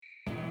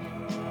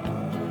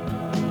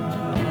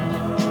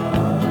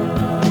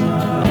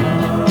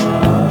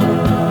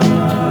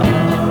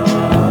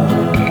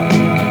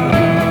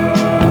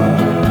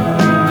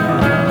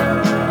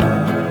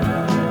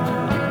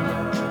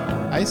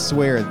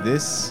swear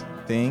this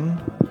thing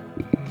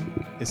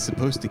is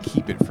supposed to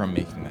keep it from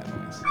making that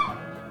noise.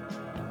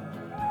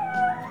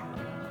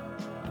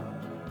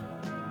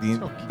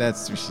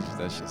 That's just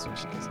what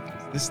she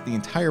does. The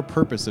entire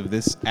purpose of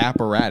this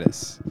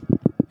apparatus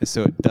is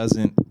so it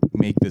doesn't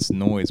make this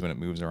noise when it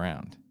moves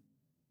around.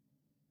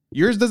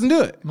 Yours doesn't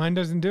do it. Mine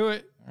doesn't do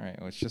it. All right,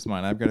 well, it's just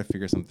mine. I've got to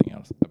figure something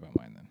else about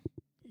mine then.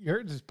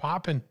 Yours is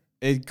popping.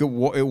 It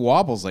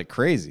wobbles like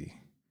crazy,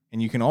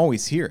 and you can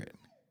always hear it.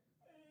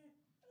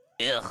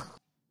 Ugh.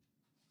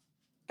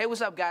 Hey,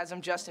 what's up, guys? I'm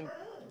Justin.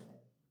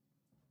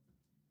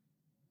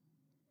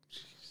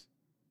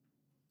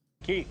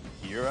 Keith,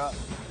 you're up.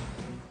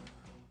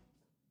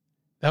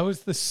 That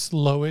was the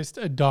slowest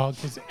a dog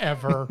has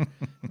ever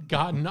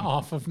gotten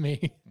off of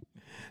me.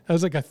 That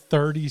was like a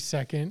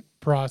 30-second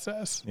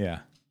process. Yeah.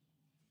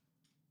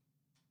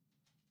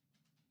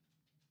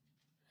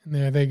 And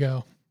there they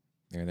go.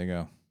 There they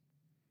go.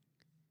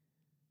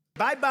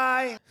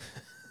 Bye-bye.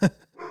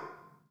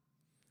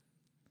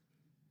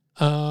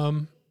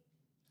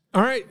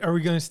 All right. Are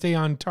we going to stay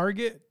on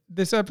target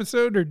this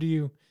episode, or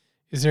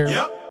is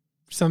there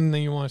something that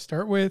you want to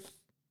start with?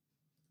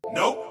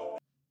 Nope.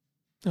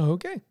 Oh,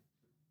 okay.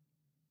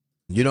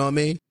 You know what I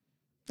mean?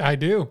 I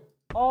do.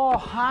 Oh,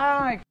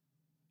 hi.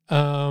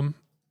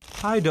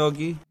 Hi,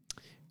 doggy.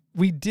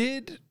 We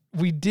did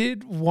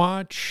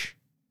watch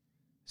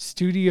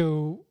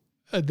the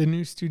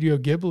new Studio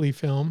Ghibli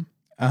film.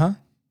 Uh-huh.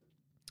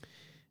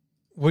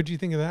 What'd you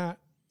think of that?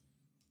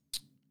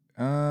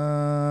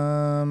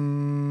 The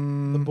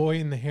Boy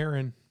and the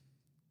Heron.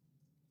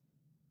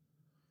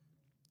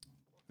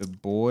 The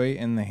Boy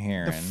and the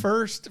Heron. The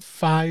first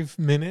 5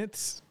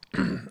 minutes,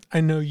 I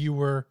know you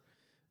were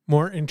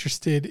more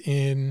interested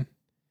in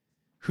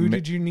who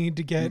did you need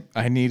to get?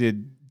 I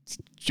needed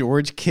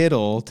George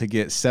Kittle to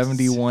get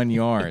 71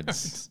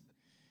 yards.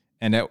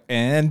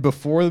 And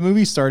before the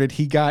movie started,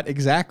 he got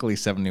exactly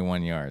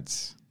 71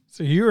 yards.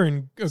 So you were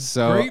in a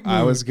great mood.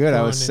 I was good.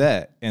 I was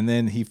set. And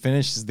then he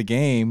finishes the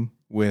game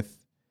with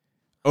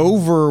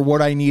over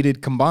what I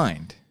needed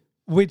combined.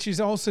 Which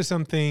is also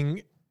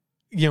something,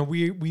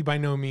 we by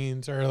no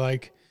means are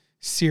like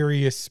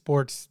serious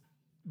sports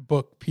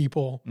book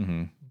people.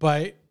 Mm-hmm.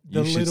 But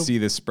you should see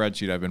the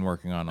spreadsheet I've been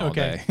working on all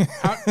day.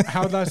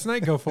 How'd last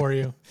night go for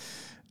you?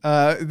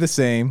 The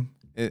same.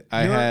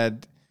 I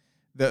had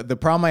the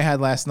problem I had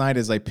last night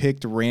is I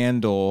picked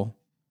Randall.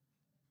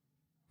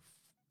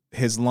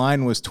 His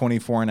line was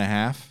 24 and a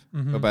half,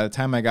 but by the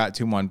time I got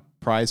to him on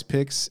Prize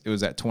Picks, it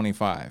was at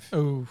 25.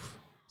 Oh.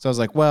 So I was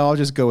like, well, I'll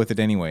just go with it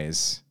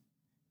anyways,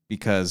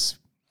 because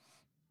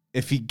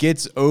if he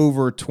gets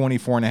over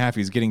 24 and a half,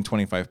 he's getting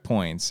 25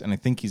 points, and I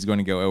think he's going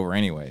to go over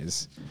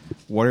anyways.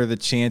 What are the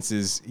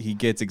chances he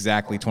gets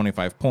exactly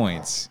 25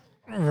 points?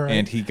 Right.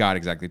 And he got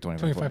exactly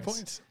 25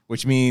 points.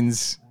 Which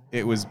means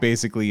it was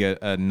basically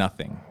a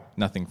nothing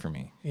for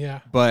me. Yeah.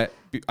 But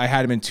I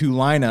had him in 2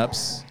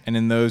 lineups, and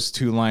in those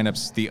 2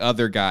 lineups, the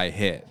other guy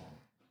hit.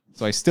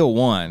 So I still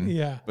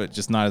won, but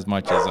just not as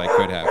much as I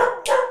could have.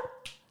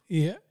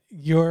 Yeah.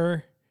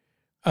 Your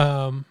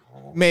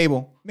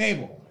Mabel.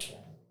 Mabel's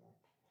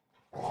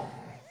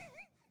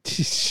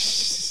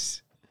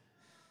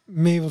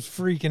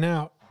freaking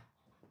out.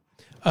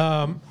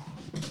 Oh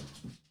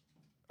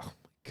my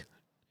God.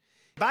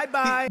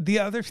 Bye-bye. The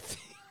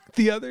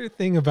other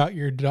thing about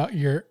your dog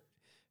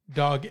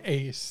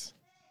Ace,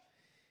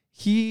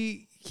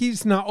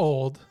 he's not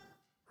old,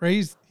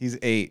 right? He's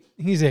 8.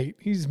 He's 8.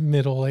 He's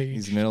middle-aged.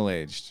 He's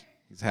middle-aged.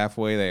 He's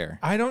halfway there.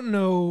 I don't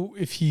know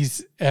if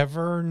he's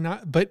ever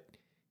not, but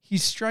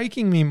he's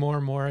striking me more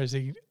and more as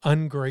an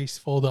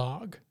ungraceful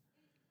dog.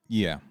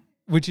 Yeah.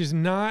 Which is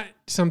not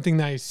something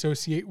that I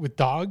associate with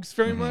dogs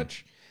very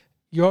much.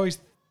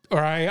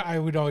 I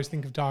would always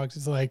think of dogs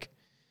as like,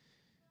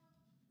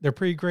 they're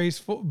pretty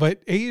graceful,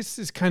 but Ace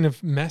is kind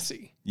of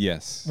messy.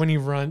 Yes. When he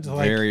runs,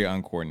 like very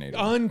uncoordinated.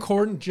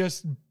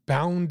 Just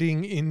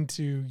bounding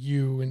into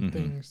you and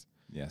things.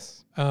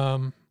 Yes.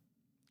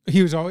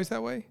 He was always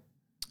that way?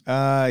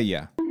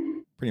 Yeah.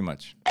 Pretty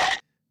much.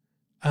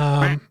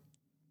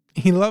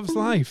 He loves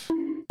life.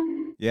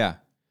 Yeah.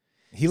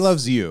 He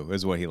loves you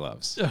is what he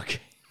loves.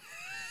 Okay.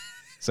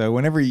 So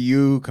whenever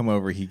you come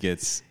over, he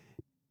gets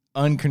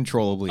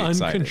uncontrollably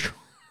excited.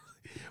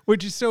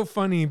 Which is so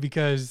funny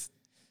because,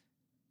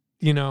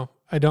 I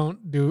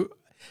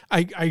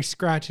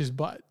scratch his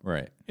butt.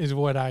 Right. Is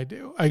what I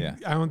do. I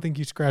don't think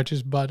you scratch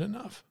his butt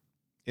enough.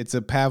 It's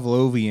a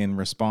Pavlovian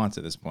response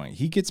at this point.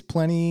 He gets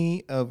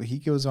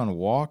he goes on a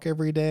walk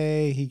every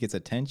day. He gets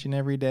attention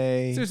every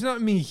day. So it's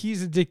not me.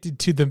 He's addicted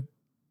to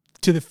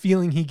the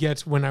feeling he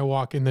gets when I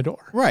walk in the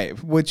door.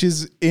 Right. Which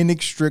is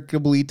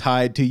inextricably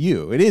tied to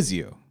you. It is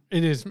you.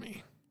 It is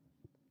me.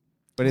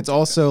 But it's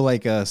also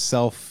like a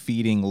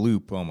self-feeding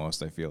loop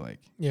almost, I feel like.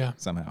 Yeah.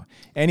 Somehow.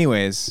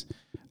 Anyways,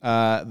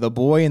 The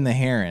Boy and the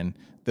Heron,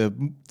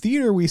 the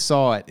theater we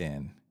saw it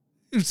in.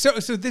 So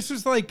this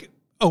was like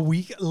a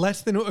week,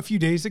 less than a few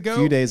days ago. A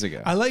few days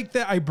ago. I like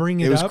that I bring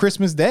it up. It was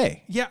Christmas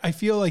Day. Yeah, I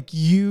feel like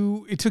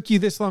it took you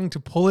this long to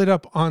pull it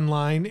up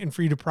online and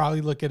for you to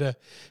probably look at a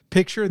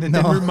picture that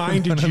then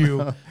reminded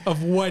you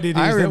of what it is.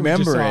 I that we just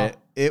remember saw. it.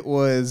 It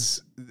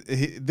was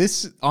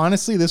this.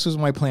 Honestly, this was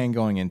my plan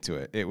going into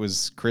it. It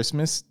was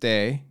Christmas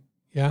Day,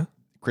 Yeah.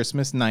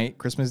 Christmas night,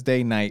 Christmas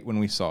Day night when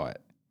we saw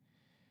it.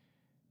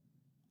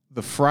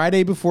 The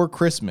Friday before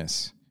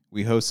Christmas,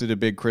 we hosted a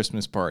big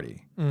Christmas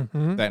party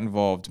that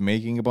involved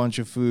making a bunch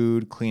of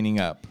food, cleaning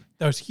up.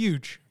 That was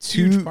huge.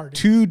 Huge party.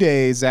 2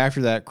 days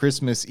after that,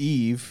 Christmas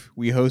Eve,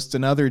 we host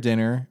another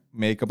dinner,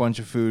 make a bunch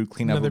of food,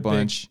 clean up a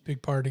bunch.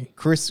 Big party.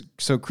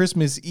 So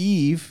Christmas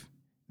Eve,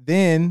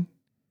 then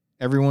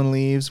everyone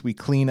leaves, we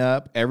clean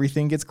up,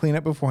 everything gets cleaned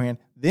up beforehand.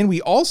 Then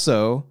we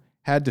also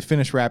had to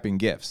finish wrapping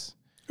gifts.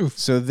 Oof.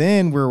 So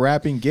then we're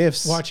wrapping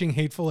gifts. Watching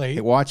Hateful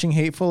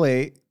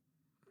Eight.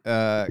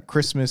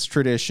 Christmas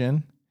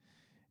tradition.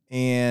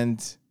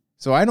 And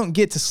so I don't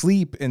get to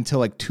sleep until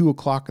like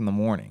 2:00 in the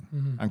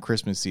morning on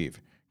Christmas Eve.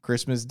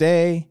 Christmas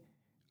Day,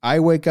 I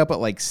wake up at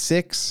like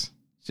 6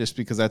 just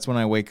because that's when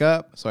I wake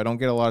up. So I don't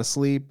get a lot of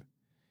sleep.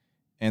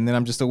 And then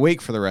I'm just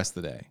awake for the rest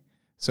of the day.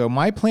 So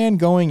my plan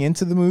going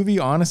into the movie,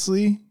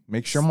 honestly,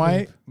 make sure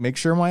my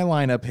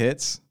lineup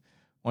hits.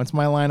 Once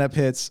my lineup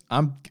hits,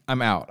 I'm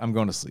out. I'm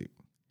going to sleep.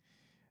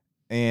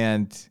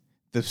 And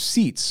the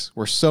seats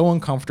were so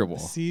uncomfortable.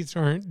 The seats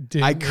aren't.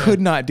 I could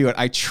not do it.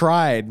 I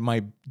tried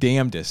my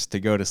damnedest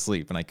to go to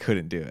sleep, and I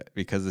couldn't do it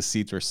because the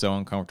seats were so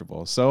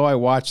uncomfortable. So I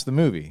watched the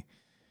movie.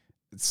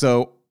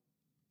 So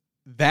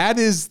that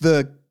is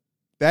the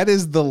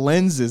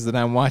lenses that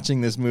I'm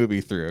watching this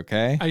movie through.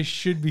 Okay, I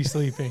should be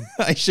sleeping.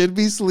 I should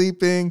be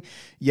sleeping.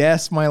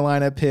 Yes, my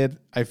lineup hit.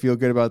 I feel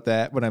good about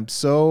that, but I'm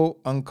so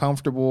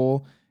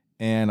uncomfortable,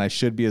 and I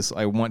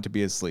want to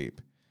be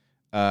asleep.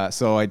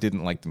 So I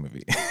didn't like the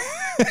movie.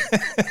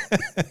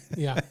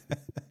 Yeah.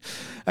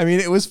 I mean,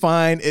 it was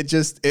fine.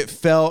 It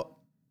felt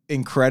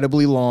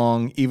incredibly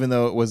long, even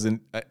though it was a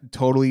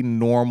totally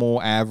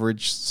normal,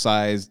 average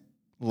size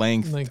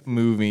length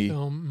movie.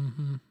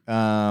 Film.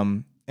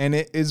 And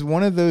it is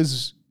one of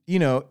those,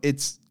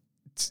 it's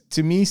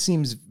to me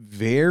seems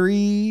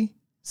very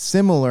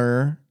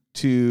similar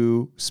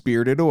to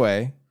Spirited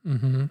Away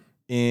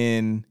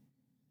in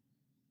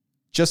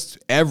just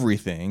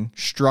everything,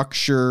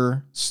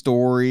 structure,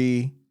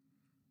 story.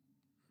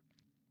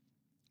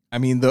 I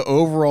mean, the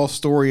overall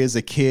story as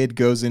a kid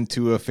goes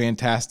into a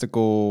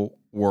fantastical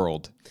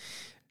world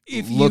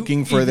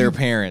looking for their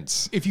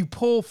parents. If you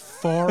pull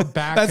far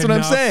back, that's what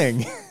I'm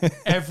saying.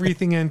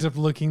 Everything ends up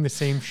looking the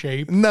same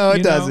shape. No,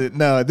 it doesn't.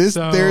 No, there's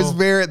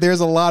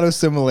a lot of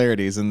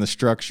similarities in the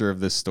structure of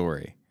this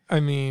story. I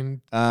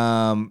mean,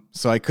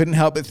 so I couldn't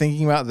help but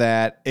thinking about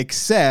that,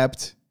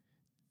 except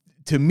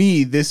to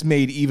me, this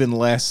made even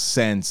less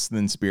sense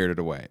than Spirited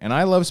Away. And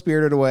I love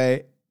Spirited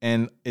Away.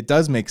 And it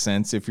does make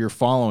sense if you're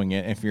following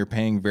it, if you're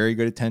paying very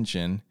good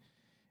attention.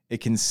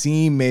 It can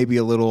seem maybe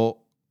a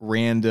little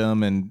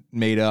random and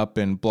made up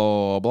and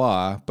blah, blah,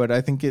 blah, but I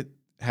think it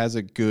has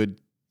a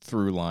good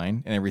through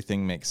line and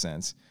everything makes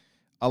sense.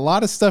 A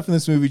lot of stuff in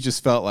this movie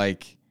just felt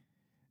like,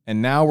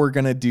 and now we're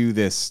going to do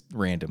this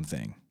random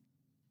thing.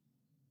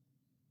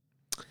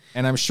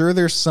 And I'm sure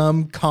there's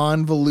some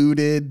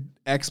convoluted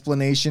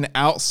explanation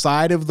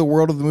outside of the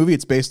world of the movie.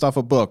 It's based off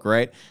a book,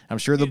 right? I'm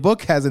sure the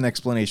book has an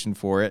explanation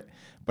for it.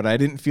 But I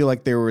didn't feel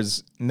like there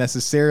was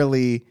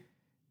necessarily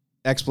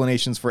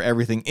explanations for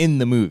everything in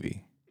the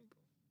movie.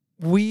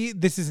 We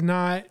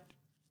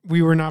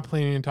were not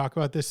planning to talk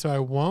about this, so I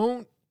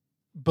won't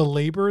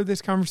belabor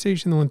this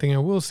conversation. The one thing I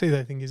will say that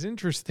I think is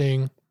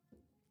interesting,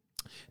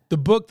 the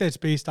book that's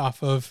based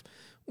off of,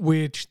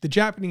 which the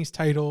Japanese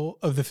title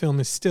of the film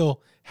is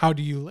still How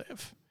Do You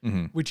Live,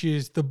 which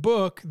is the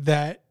book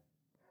that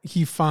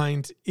he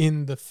finds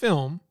in the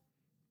film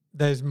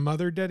that his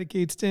mother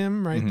dedicates to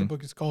him, right? The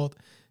book is called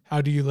How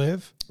Do You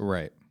Live?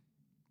 Right.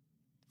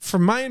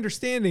 From my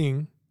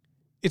understanding,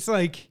 it's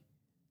like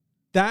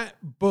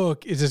that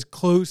book is as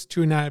close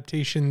to an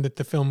adaptation that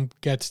the film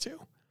gets to.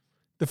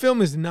 The film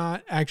is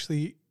not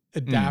actually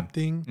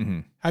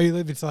adapting How You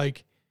Live. It's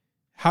like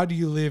How Do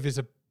You Live is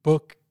a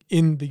book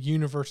in the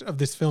universe of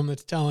this film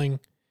that's telling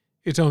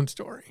its own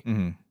story.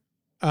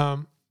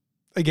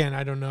 Again,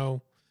 I don't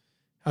know.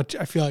 I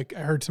feel like I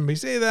heard somebody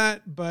say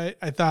that, but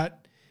I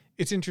thought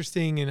it's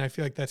interesting, and I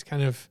feel like that's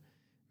kind of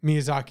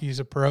Miyazaki's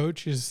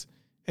approach. Is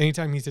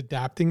anytime he's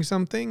adapting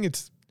something,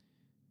 it's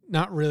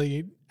not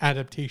really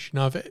adaptation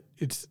of it.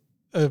 It's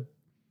a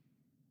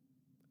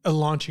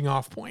launching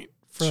off point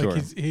for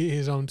like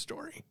his own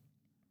story.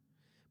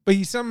 But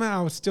he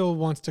somehow still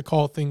wants to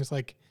call things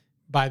like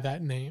by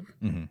that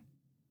name,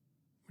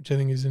 which I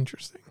think is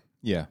interesting.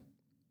 Yeah.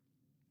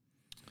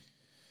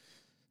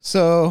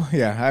 So,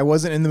 yeah, I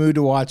wasn't in the mood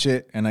to watch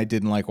it, and I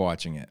didn't like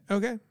watching it.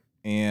 Okay.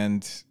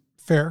 And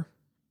fair.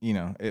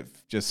 It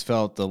just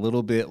felt a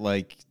little bit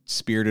like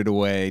Spirited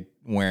Away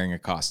wearing a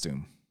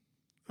costume.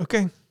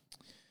 Okay.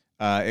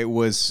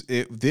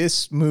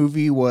 This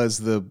movie was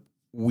the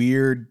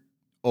weird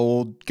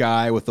old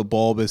guy with a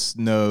bulbous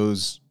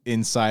nose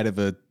inside of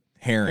a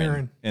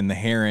Heron. And the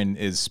heron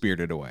is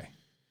spirited away.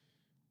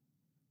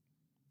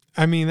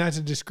 I mean, that's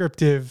a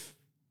descriptive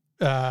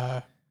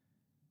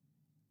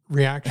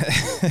reaction.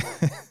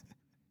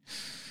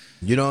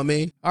 You know what I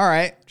mean? All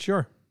right.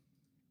 Sure.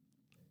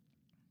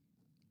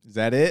 Is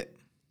that it?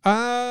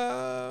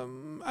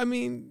 I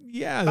mean,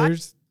 yeah,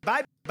 there's...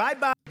 Bye.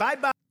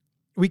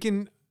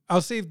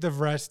 I'll save the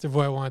rest of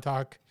what I want to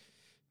talk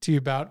to you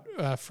about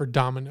for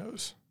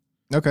Domino's.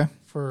 Okay.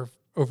 For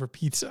over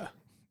pizza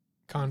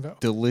convo.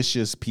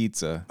 Delicious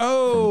pizza.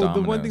 Oh,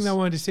 the one thing that I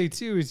wanted to say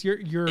too is your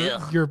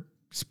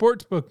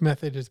sportsbook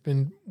method has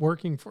been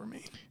working for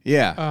me.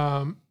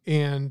 Yeah.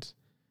 And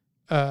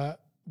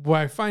what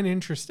I find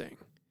interesting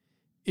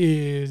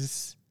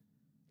is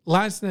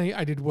last night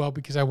I did well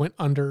because I went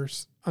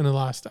unders on a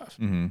lot of stuff.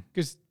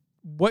 Because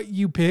what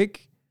you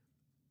pick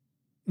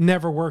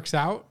never works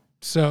out.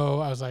 So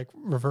I was like,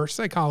 reverse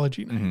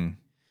psychology night,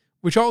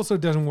 which also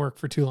doesn't work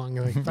for too long.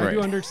 Like, if I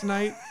do unders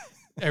tonight,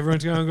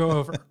 everyone's going to go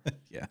over.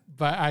 Yeah.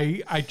 But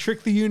I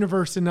tricked the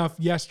universe enough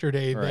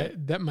yesterday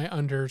that my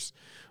unders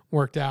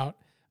worked out.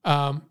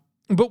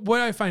 But what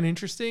I find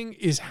interesting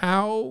is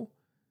how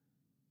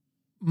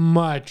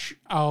much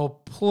I'll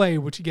play,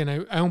 which again,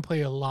 I don't play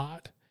a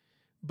lot,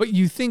 but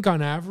you think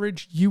on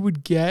average you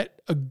would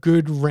get a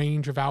good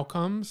range of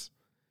outcomes,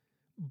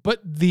 but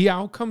the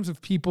outcomes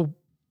of people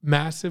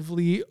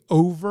massively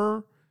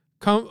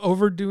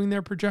overdoing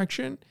their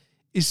projection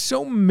is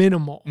so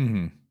minimal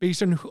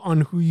based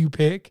on who you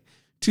pick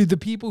to the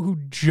people who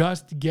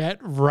just get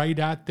right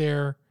at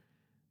their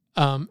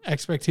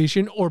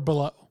expectation or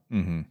below.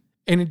 And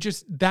it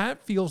just,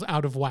 that feels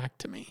out of whack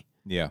to me.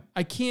 Yeah.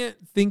 I can't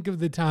think of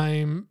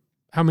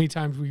how many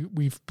times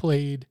we've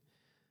played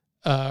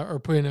or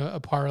put in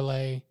a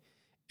parlay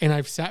and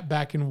I've sat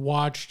back and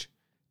watched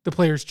the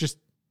players just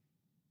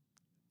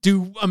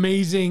do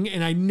amazing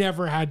and I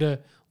never had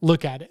to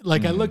look at it.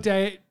 Like I looked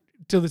at it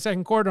till the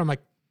second quarter. I'm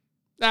like,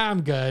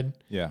 I'm good.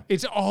 Yeah.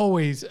 It's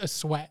always a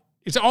sweat.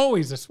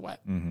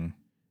 And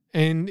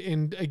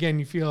again,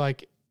 you feel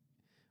like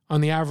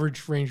on the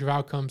average range of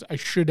outcomes, I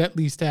should at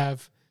least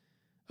have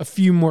a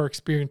few more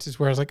experiences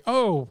where I was like,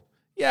 oh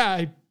yeah,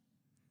 I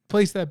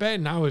placed that bet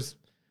and I was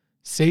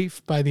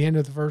safe by the end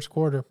of the first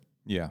quarter.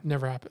 Yeah.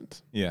 Never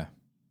happens. Yeah.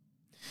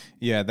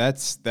 Yeah,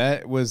 that's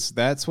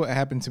what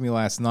happened to me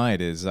last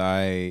night is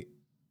what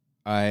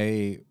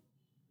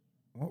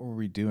were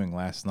we doing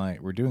last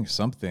night? We're doing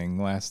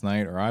something last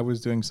night, or I was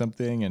doing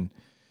something, and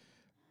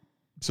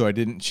so I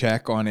didn't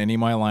check on any of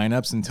my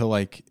lineups until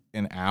like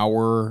an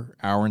hour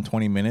and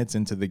 20 minutes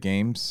into the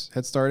games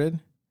had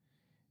started.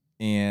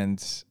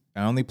 And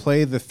I only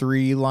played the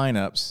 3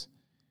 lineups,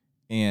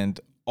 and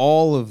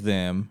all of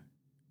them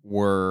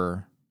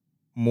were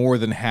more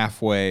than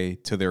halfway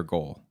to their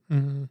goal.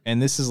 And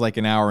this is like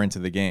an hour into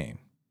the game,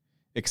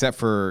 except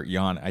for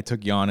I took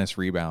Giannis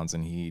rebounds,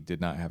 and he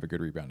did not have a good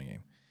rebounding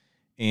game.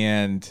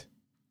 And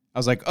I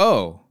was like,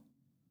 oh,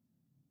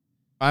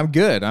 I'm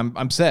good.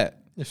 I'm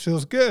set. It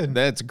feels good.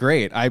 That's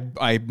great.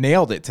 I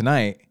nailed it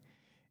tonight.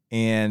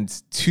 And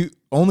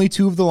only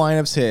 2 of the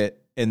lineups hit,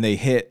 and they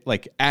hit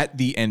like at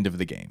the end of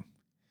the game.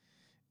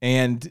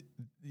 And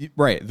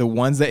the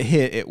ones that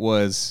hit,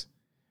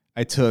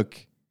 I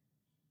took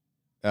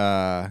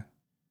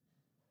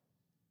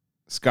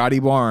Scotty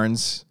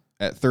Barnes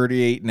at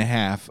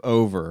 38.5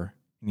 over,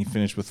 and he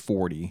finished with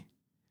 40.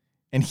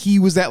 And he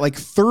was at like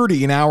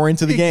 30 an hour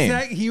into the game.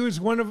 He was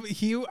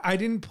I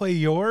didn't play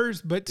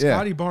yours, but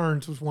Scotty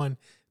Barnes was one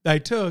that I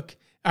took.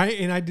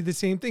 I did the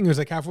same thing. It was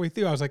like halfway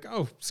through. I was like,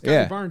 oh,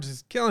 Scotty Barnes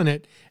is killing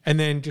it. And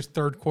then just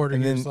third quarter,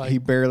 and then was like he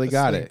barely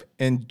got it.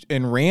 And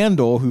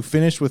Randall, who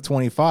finished with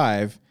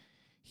 25,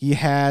 he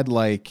had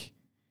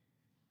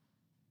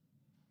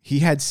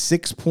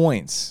 6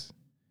 points,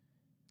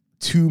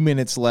 2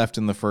 minutes left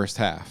in the first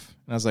half.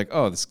 And I was like,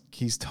 oh,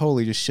 he's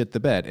totally just shit the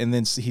bed. And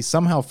then he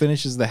somehow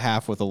finishes the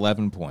half with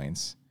 11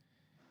 points.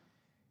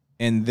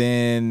 And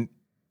then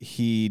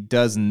he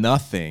does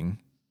nothing.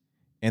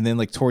 And then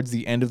towards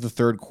the end of the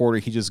third quarter,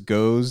 he just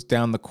goes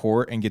down the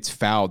court and gets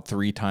fouled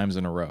 3 times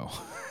in a row.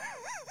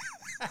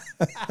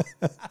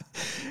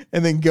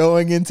 And then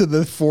going into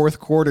the fourth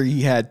quarter,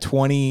 he had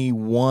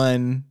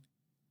 21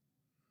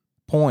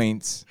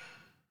 points.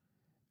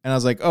 And I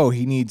was like, oh,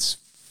 he needs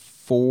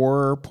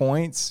 4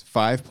 points,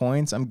 5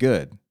 points. I'm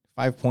good.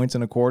 5 points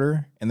in a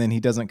quarter. And then he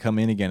doesn't come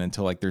in again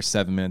until there's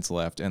 7 minutes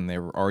left and they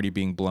were already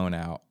being blown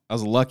out. I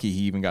was lucky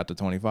he even got to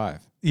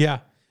 25. Yeah.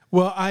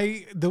 Well,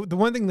 the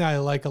one thing that I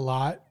like a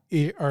lot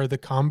are the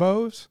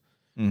combos.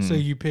 Mm-hmm. So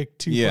you pick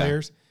 2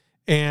 players,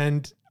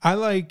 and I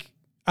like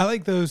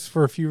those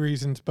for a few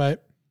reasons.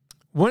 But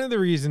one of the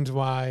reasons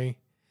why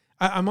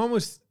I'm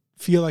almost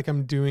feel like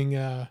I'm doing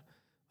a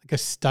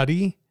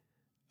study,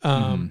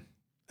 an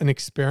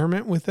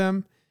experiment with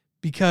them,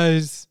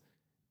 because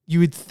you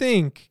would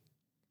think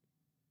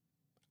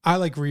I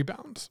like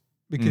rebounds,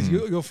 because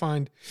you'll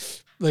find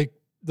the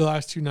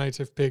last 2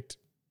 nights I've picked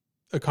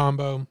a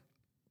combo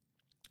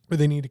where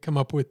they need to come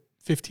up with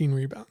 15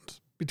 rebounds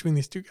between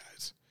these 2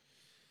 guys.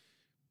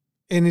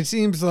 And it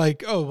seems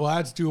like, oh, well,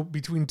 that's doable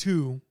between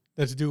 2.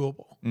 that's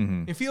doable.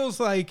 Mm-hmm. It feels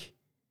like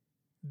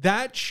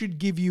that should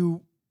give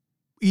you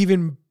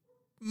even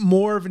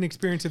more of an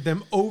experience of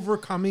them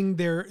overcoming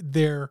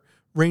their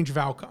range of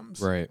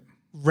outcomes. Right.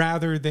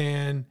 Rather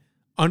than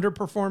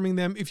underperforming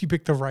them if you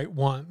pick the right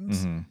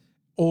ones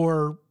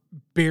or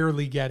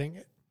barely getting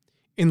it.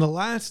 In the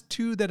last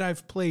 2 that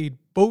I've played,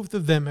 both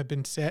of them have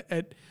been set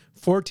at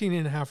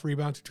 14.5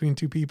 rebounds between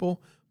 2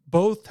 people.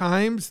 Both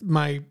times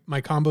my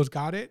combos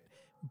got it.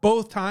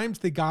 Both times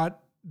they got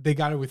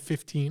it with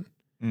 15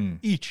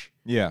 each.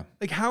 Yeah.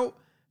 Like how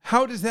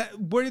does that,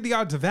 what are the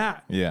odds of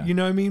that? Yeah. You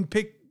know what I mean?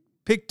 Pick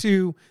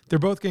 2, they're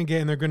both going to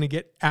get, and they're going to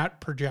get at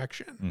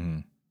projection. Mm-hmm.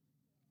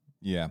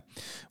 Yeah.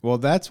 Well,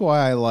 that's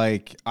why I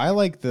like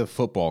the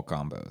football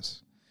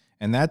combos.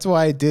 And that's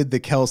why I did the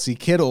Kelsey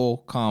Kittle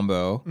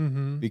combo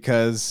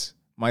because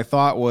my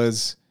thought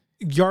was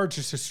yards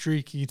are so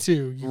streaky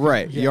too.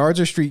 Yards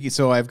are streaky.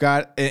 So I've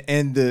got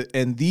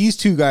and these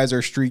 2 guys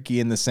are streaky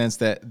in the sense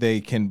that they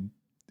can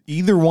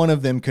either one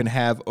of them can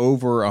have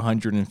over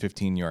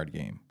 115 yard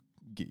game.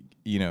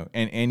 You know,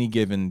 and any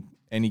given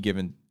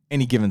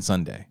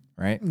Sunday,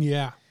 right?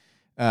 Yeah.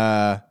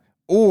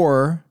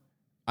 Or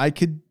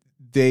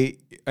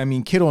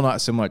Kittle, not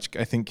so much.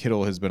 I think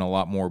Kittle has been a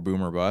lot more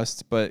boom or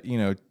bust, but, you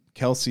know,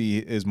 Kelsey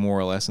is more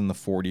or less in the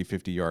 40,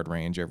 50 yard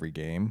range every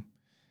game.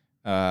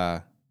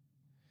 But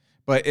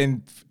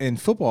in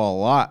football, a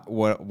lot,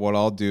 what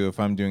I'll do if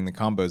I'm doing the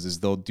combos is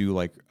they'll do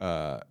like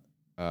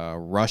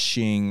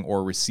rushing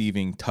or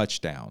receiving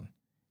touchdown.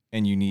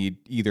 And you need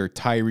either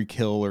Tyreek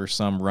Hill or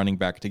some running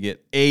back to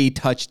get a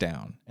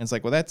touchdown. And it's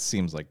like, well, that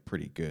seems like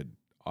pretty good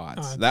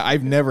odds.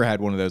 I've never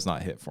had one of those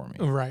not hit for me.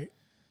 Right.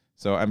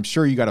 So I'm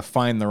sure you got to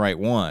find the right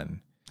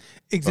one.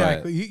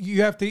 Exactly.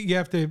 You have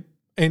to,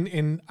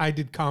 and I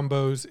did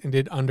combos and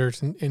did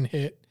unders and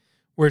hit,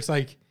 where it's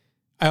like,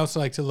 I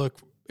also like to look,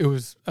 it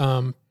was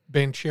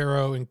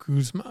Banchero and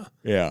Kuzma.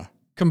 Yeah.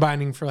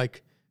 Combining for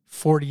like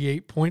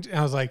 48 points. And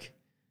I was like,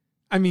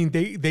 I mean,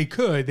 they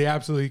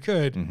absolutely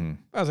could. Mm-hmm.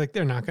 I was like,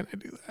 they're not going to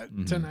do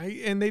that tonight.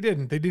 And they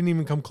didn't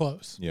even come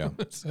close. Yeah.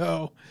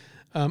 So,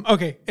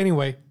 okay.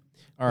 Anyway,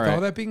 all with right.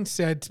 all that being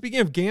said, speaking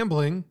of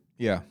gambling,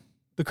 yeah,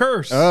 the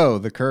curse. Oh,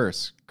 the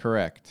curse.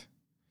 Correct.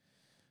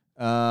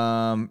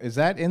 Is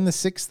that in the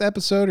 6th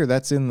episode or I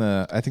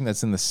think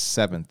that's in the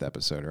 7th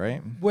episode,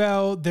 right?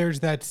 Well,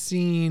 there's that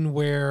scene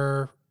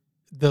where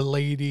the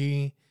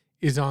lady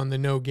is on the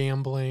no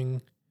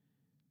gambling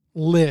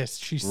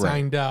list. She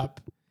signed up.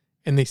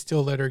 And they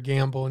still let her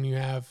gamble, and you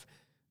have,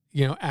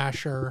 you know,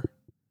 Asher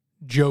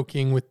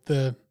joking with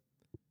the,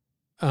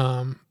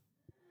 not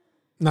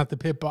the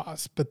pit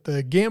boss, but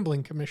the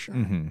gambling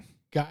commissioner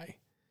guy.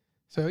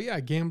 So yeah,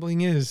 gambling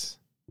is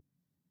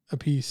a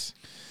piece.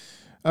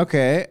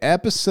 Okay,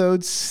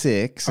 episode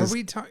 6.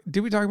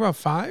 Did we talk about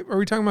 5? Are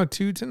we talking about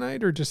 2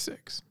 tonight or just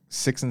 6?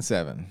 6 and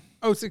 7.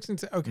 Oh, 6 and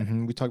 7. Okay.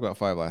 We talked about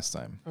 5 last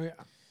time. Oh yeah.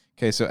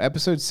 Okay, so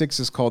episode 6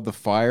 is called "The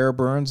Fire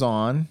Burns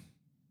On,"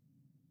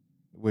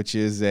 which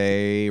is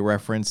a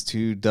reference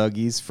to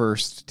Dougie's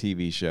first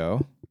TV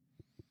show.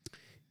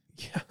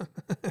 Yeah.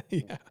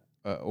 Yeah.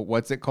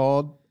 What's it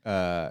called?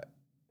 I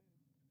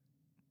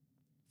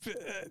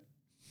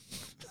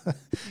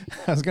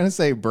was going to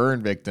say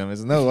Burn Victim.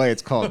 There's no way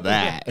it's called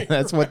that. Right,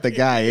 that's what the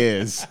guy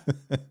is.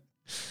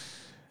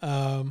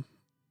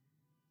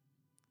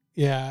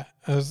 Yeah.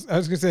 I was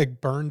going to say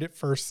like Burned at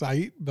First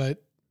Sight,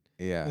 but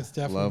yeah. it's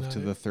definitely Love not to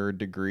it. the Third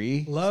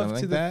Degree. Love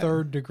to the that.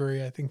 Third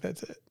Degree. I think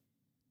that's it.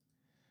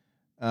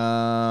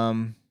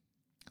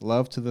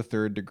 Love to the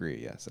Third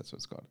Degree. Yes, that's what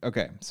it's called.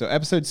 Okay, so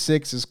episode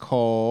 6 is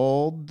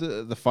called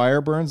 "The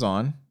Fire Burns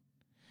On."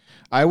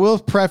 I will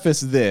preface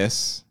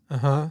this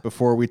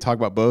before we talk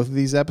about both of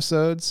these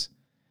episodes.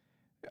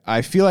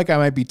 I feel like I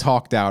might be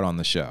talked out on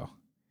the show.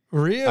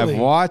 Really?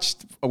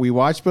 We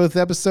watched both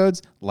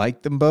episodes,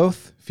 liked them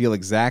both, feel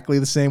exactly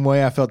the same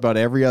way I felt about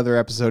every other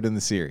episode in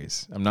the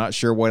series. I'm not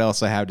sure what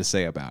else I have to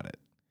say about it.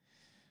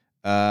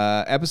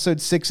 Episode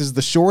 6 is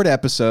the short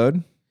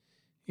episode.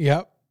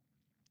 Yep.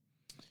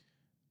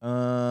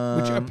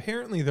 Which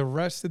apparently the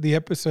rest of the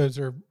episodes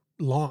are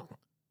long.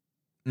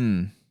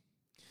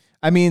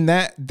 I mean,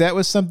 that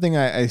was something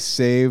I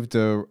saved.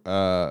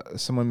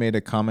 Someone made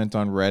a comment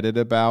on Reddit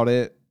about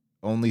it.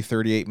 Only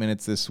 38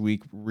 minutes this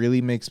week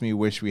really makes me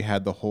wish we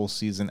had the whole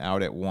season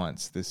out at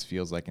once. This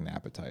feels like an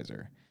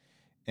appetizer.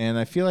 And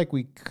I feel like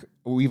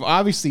we've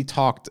obviously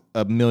talked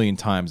a million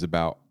times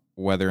about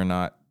whether or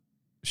not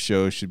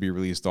shows should be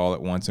released all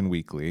at once and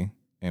weekly.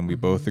 And we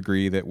both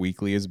agree that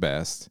weekly is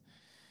best.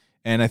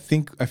 And I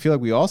feel like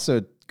we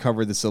also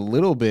covered this a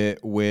little bit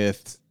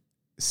with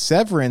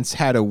Severance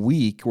had a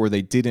week where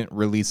they didn't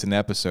release an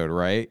episode,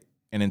 right?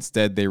 And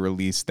instead they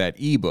released that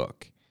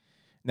ebook.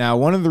 Now,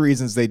 one of the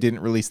reasons they didn't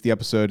release the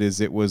episode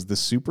is it was the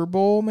Super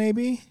Bowl,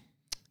 maybe?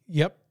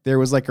 Yep. There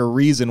was like a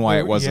reason why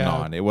it wasn't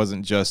on. It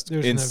wasn't just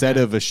There's instead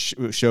of a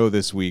show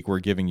this week, we're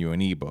giving you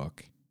an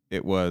ebook.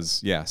 It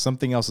was,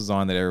 something else is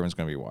on that everyone's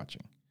going to be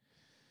watching.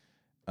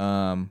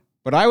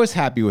 But I was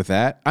happy with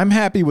that. I'm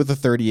happy with a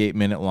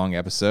 38-minute long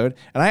episode.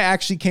 And I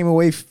actually came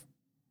away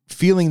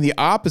feeling the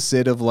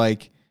opposite of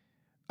like,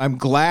 I'm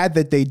glad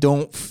that they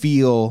don't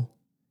feel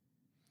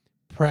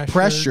Pressure.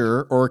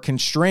 pressure or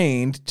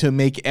constrained to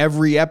make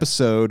every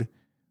episode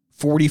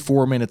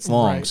 44 minutes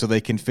long, Right. so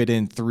they can fit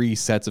in 3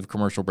 sets of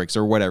commercial breaks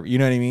or whatever. You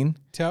know what I mean?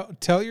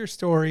 Tell your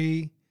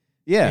story.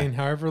 Yeah. And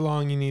however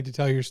long you need to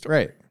tell your story.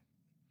 Right.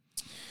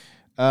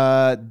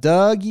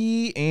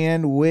 Dougie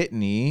and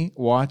Whitney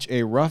watch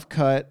a rough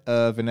cut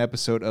of an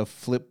episode of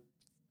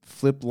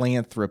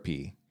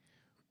Fliplanthropy.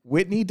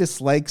 Whitney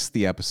dislikes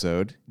the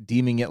episode,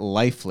 deeming it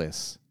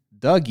lifeless.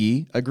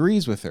 Dougie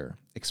agrees with her,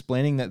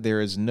 explaining that there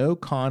is no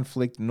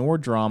conflict nor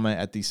drama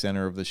at the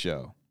center of the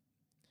show.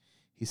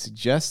 He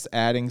suggests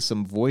adding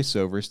some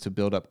voiceovers to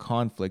build up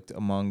conflict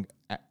among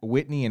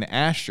Whitney and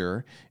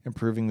Asher,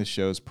 improving the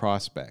show's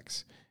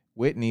prospects.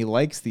 Whitney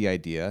likes the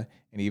idea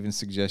and even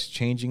suggests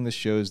changing the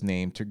show's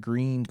name to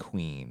Green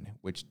Queen,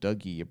 which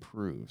Dougie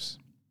approves.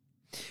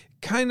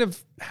 Kind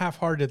of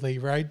half-heartedly,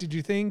 right? Did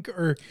you think,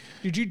 or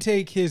did you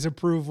take his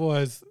approval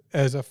as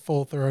a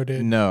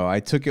full-throated? No, I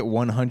took it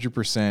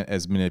 100%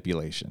 as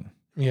manipulation.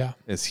 Yeah.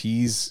 As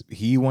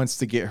he wants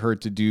to get her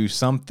to do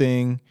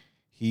something.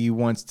 He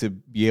wants to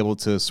be able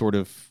to sort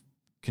of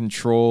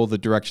control the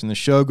direction the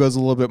show goes a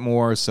little bit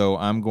more. So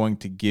I'm going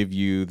to give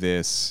you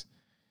this,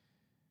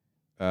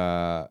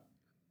 I'm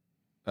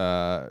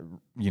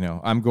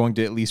going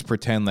to at least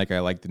pretend like I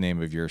like the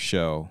name of your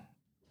show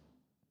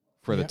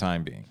for the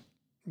time being.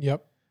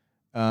 Yep.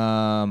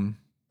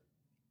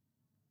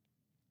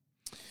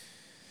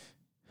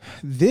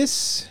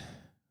 This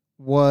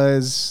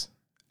was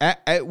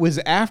it was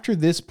after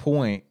this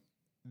point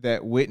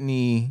that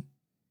Whitney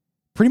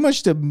pretty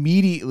much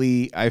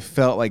immediately, I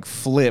felt like,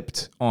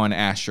 flipped on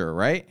Asher,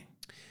 right?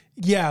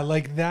 Yeah,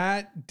 like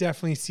that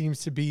definitely seems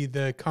to be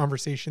the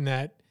conversation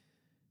that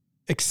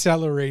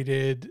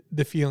accelerated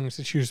the feelings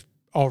that she was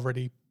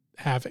already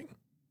having,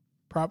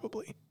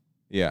 probably.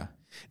 Yeah.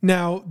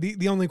 Now,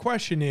 the only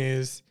question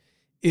is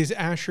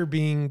Asher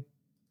being,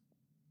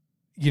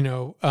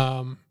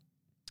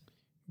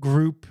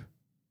 group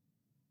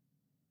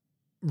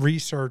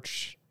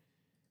research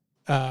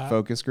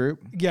Focus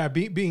group? Yeah,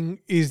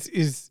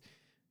 is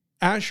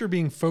Asher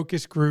being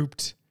focus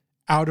grouped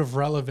out of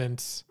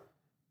relevance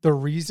the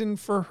reason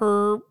for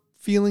her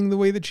feeling the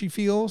way that she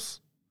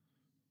feels?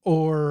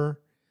 Or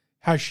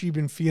has she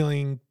been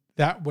feeling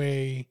that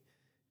way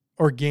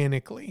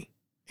organically?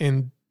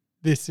 And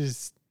this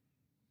is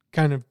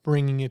kind of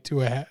bringing it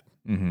to a head.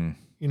 Mm-hmm.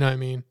 You know what I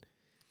mean?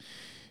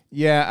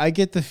 Yeah, I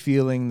get the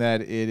feeling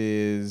that it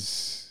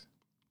is...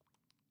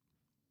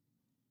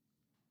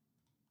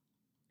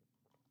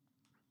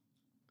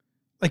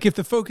 Like, if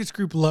the focus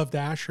group loved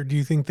Asher, do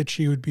you think that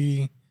she would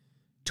be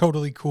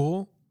totally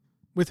cool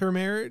with her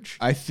marriage?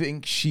 I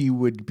think she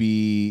would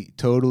be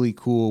totally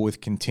cool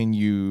with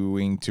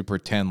continuing to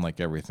pretend like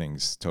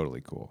everything's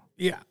totally cool.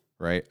 Yeah.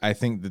 Right? I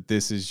think that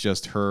this is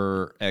just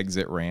her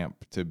exit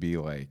ramp to be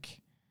like,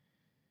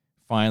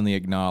 finally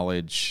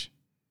acknowledge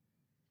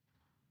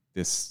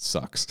this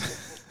sucks.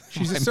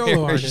 She's My a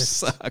solo marriage artist.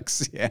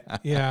 Sucks. Yeah.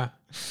 Yeah.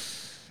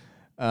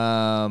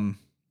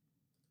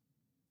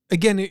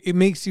 Again, it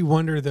makes you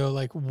wonder though,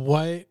 like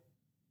what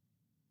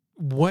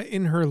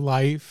in her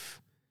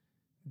life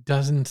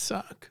doesn't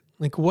suck?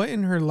 Like what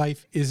in her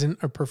life isn't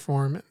a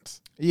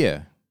performance?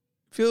 Yeah.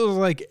 Feels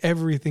like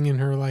everything in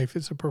her life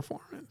is a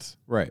performance.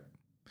 Right.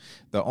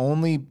 The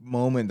only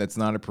moment that's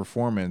not a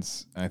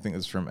performance, and I think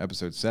it's from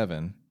episode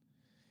 7,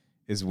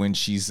 is when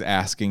she's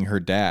asking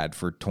her dad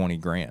for 20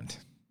 grand.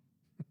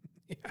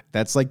 Yeah.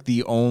 That's like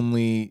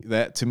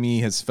that to me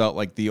has felt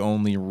like the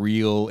only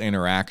real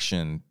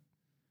interaction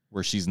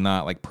where she's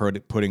not like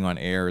putting on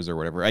airs or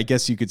whatever. I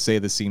guess you could say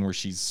the scene where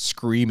she's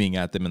screaming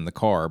at them in the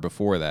car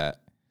before that.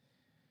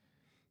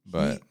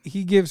 But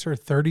he gives her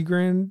 30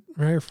 grand,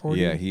 right? Or 40?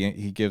 Yeah,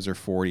 he gives her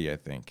 40, I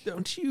think.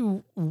 Don't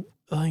you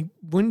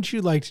wouldn't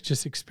you like to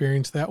just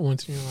experience that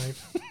once in your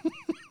life?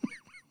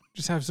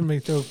 Just have somebody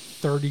throw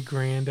 30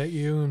 grand at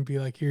you and be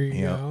like, here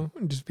you go.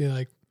 And just be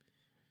like,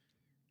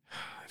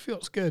 it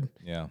feels good.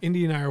 Yeah.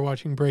 Indy and I are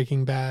watching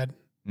Breaking Bad.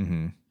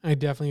 Mm-hmm. I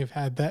definitely have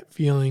had that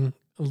feeling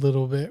a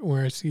little bit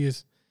where I see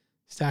his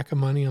stack of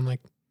money. I'm like,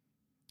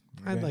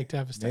 I'd like to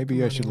have a stack of money.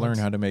 Maybe I should learn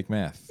how to make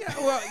math. Yeah,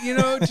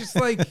 well, just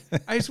like,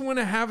 I just want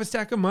to have a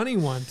stack of money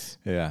once.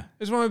 Yeah. I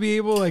just want to be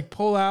able to like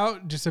pull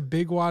out just a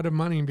big wad of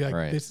money and be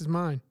like, this is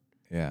mine.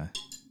 Yeah.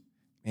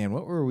 Man,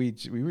 what were we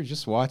were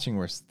just watching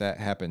where that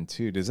happened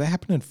too. Does that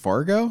happen in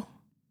Fargo?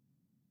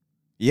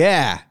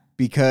 Yeah,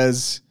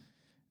 because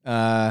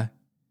John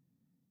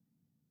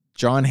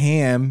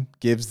Hamm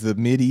gives the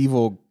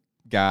medieval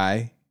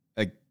guy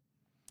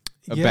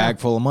a bag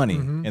full of money,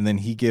 and then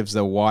he gives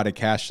a wad of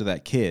cash to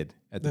that kid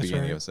at the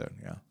beginning of the episode.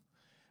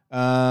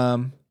 Yeah.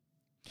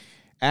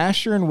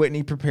 Asher and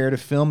Whitney prepare to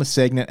film a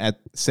segment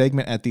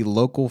at the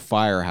local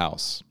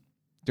firehouse.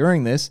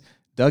 During this,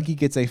 Dougie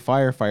gets a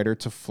firefighter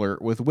to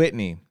flirt with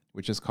Whitney,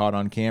 which is caught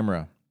on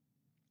camera.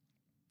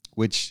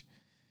 Which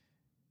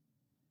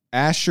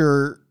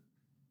Asher,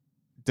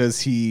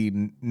 does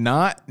he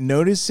not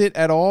notice it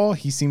at all?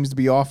 He seems to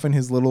be off in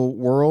his little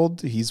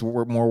world. He's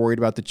more worried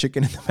about the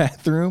chicken in the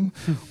bathroom.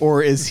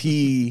 Or is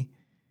he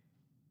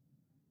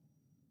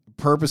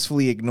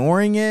purposefully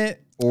ignoring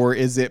it, or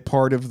is it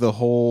part of the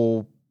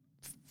whole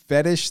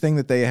fetish thing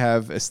that they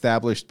have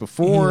established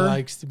before? He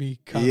likes to be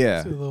cuffed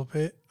a little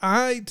bit.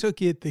 I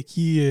took it that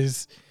he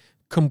is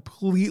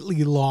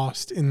completely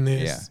lost in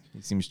this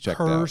he seems checked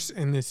curse out.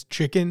 and this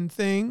chicken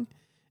thing.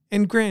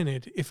 And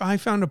granted, if I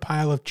found a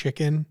pile of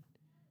chicken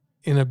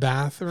in a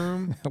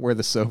bathroom where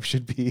the soap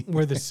should be,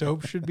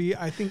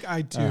 I think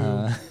I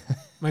too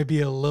might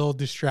be a little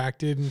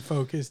distracted and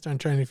focused on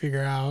trying to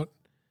figure out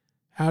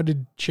how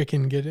did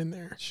chicken get in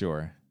there.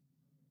 Sure.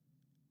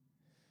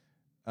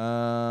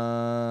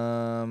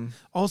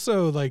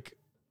 Also, like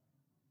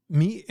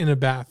meat in a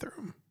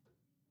bathroom,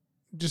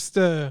 just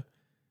a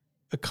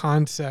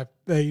concept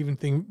that I even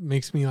think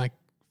makes me like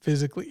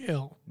physically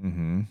ill.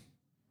 Mm-hmm.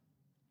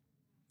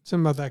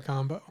 Something about that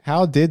combo.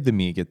 How did the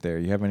meat get there?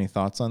 You have any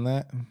thoughts on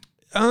that?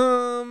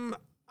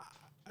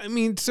 I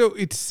mean, so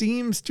it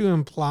seems to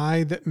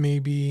imply that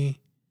maybe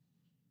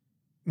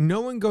no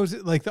one goes,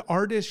 like the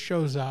artist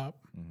shows up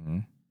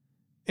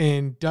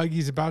and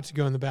Dougie's about to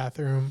go in the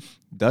bathroom.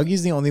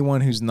 Dougie's the only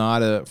one who's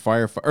not a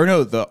firefighter. Or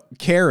no,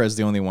 Kara's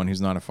the only one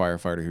who's not a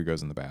firefighter who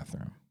goes in the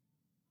bathroom.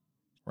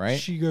 Right?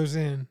 She goes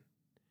in.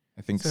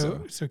 I think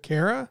so. So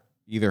Kara?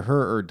 Either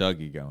her or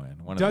Dougie go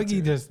in. One of the Dougie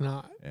two. does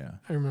not. Yeah.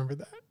 I remember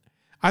that.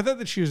 I thought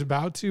that she was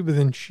about to, but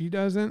then she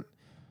doesn't.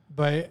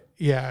 But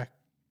yeah.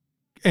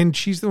 And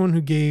she's the one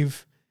who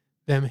gave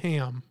them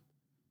ham.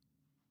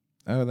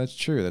 Oh, that's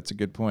true. That's a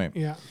good point.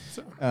 Yeah.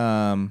 So.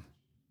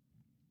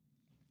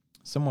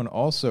 Someone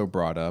also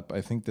brought up,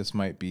 I think this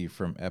might be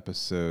from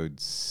episode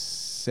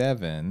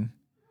 7,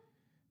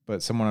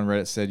 but someone on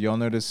Reddit said, y'all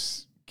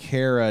notice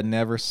Kara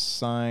never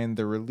signed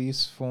the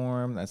release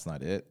form. That's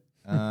not it.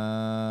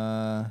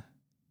 Here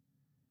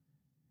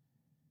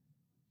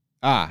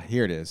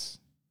it is.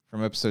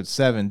 From episode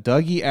 7,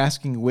 Dougie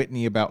asking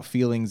Whitney about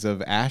feelings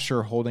of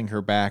Asher holding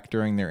her back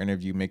during their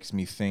interview makes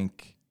me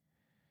think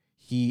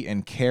he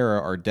and Kara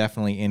are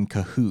definitely in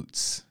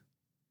cahoots.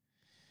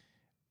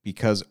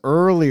 Because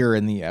earlier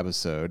in the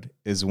episode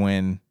is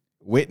when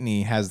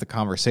Whitney has the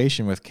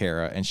conversation with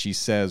Kara and she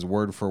says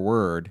word for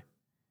word,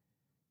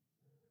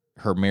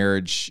 her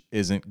marriage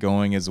isn't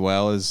going as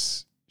well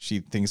as she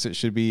thinks it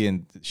should be,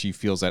 and she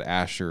feels that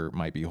Asher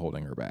might be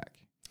holding her back.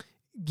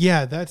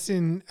 Yeah, that's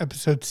in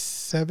episode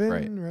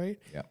 7, right?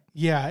 Yeah.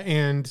 Yeah,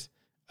 and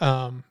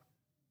so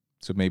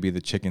maybe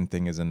the chicken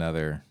thing is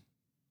another.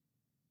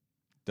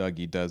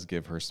 Dougie does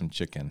give her some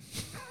chicken.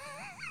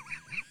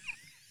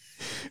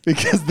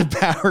 Because the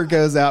power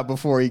goes out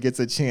before he gets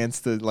a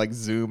chance to like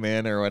zoom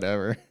in or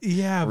whatever.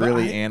 Yeah,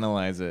 really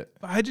analyze it.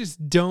 I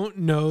just don't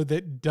know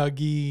that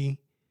Dougie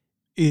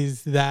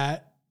is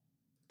that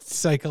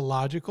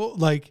psychological.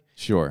 Like,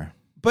 sure,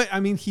 but I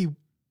mean, he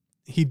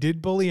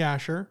did bully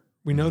Asher.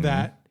 We know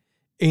that,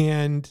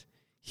 and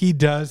he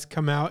does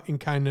come out and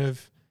kind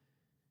of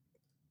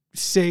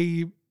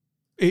say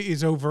it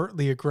is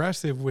overtly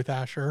aggressive with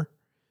Asher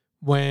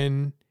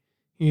when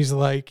he's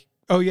like,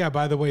 oh yeah,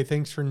 by the way,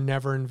 thanks for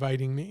never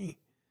inviting me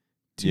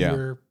to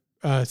your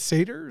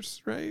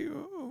satyrs, right?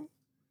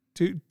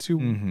 To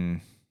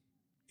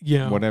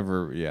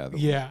whatever,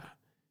 yeah.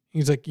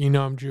 He's like,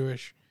 I'm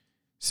Jewish.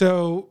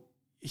 So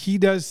he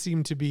does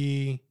seem to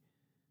be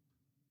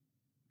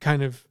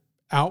kind of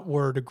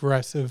outward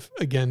aggressive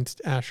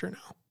against Asher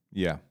now.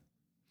 Yeah.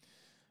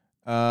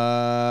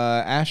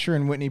 Asher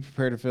and Whitney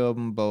prepare to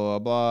film, blah, blah,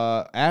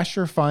 blah.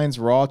 Asher finds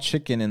raw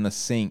chicken in the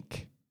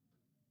sink.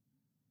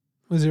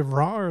 Was it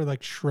raw or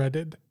like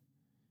shredded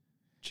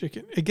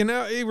chicken? It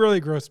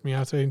really grossed me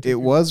out. So it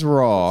was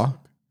raw.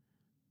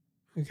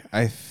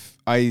 Okay.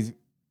 I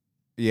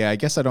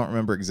guess I don't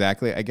remember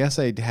exactly. I guess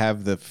I'd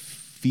have the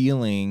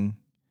feeling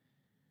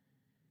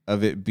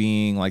of it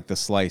being like the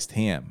sliced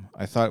ham.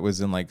 I thought it was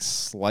in like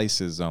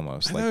slices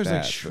almost. I thought it was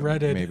like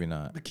shredded. Maybe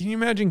not. But can you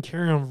imagine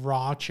carrying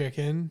raw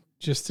chicken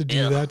just to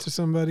do that to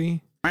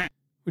somebody?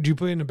 Would you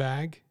put it in a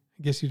bag?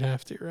 I guess you'd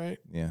have to, right?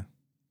 Yeah.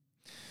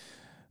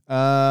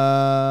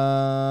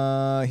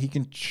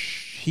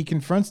 He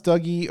confronts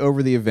Dougie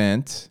over the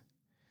event,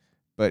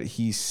 but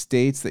he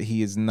states that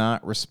he is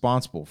not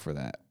responsible for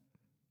that,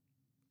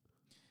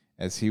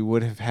 as he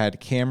would have had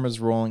cameras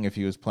rolling if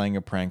he was playing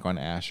a prank on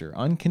Asher.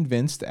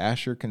 Unconvinced,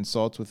 Asher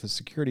consults with a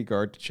security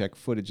guard to check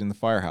footage in the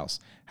firehouse.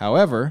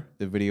 However,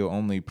 the video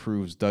only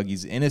proves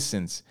Dougie's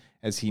innocence,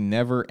 as he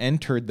never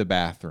entered the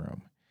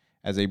bathroom.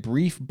 As a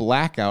brief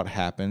blackout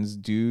happens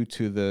due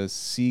to the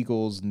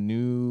Seagull's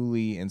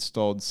newly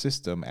installed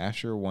system,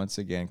 Asher once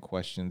again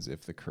questions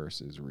if the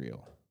curse is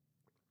real.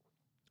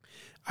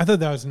 I thought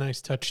that was a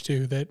nice touch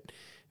too, that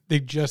they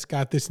just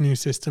got this new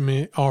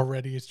system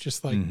already. It's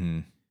just like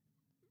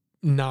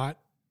not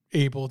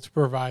able to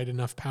provide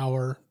enough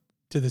power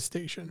to the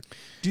station.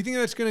 Do you think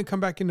that's going to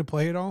come back into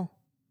play at all?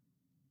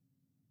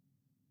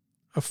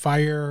 A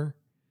fire...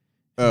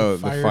 Oh,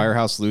 the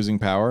firehouse losing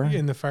power?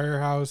 And the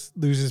firehouse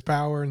loses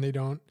power and they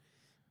don't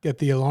get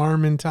the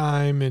alarm in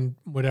time and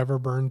whatever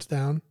burns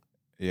down.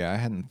 Yeah, I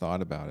hadn't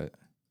thought about it.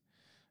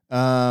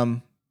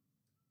 I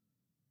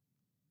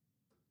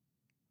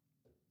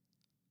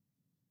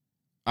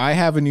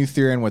have a new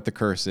theory on what the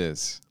curse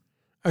is.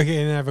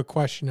 Okay, and I have a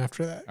question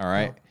after that. All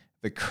right.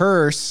 The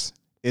curse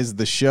is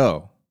the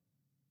show.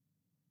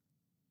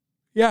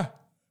 Yeah.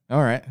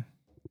 All right.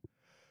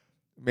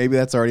 Maybe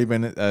that's already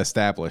been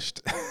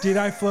established. Did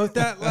I float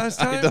that last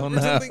time? I don't or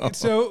know. something?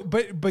 So,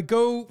 but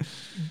go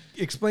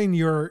explain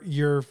your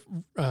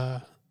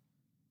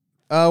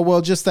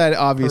well, just that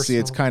obviously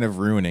it's Personal. kind of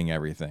ruining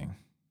everything.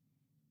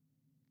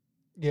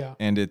 yeah.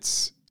 And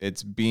it's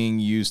being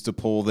used to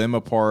pull them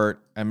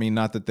apart. I mean,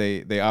 not that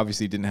they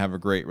obviously didn't have a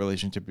great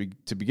relationship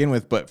to begin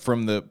with, but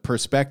from the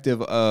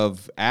perspective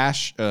of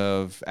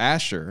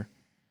Asher,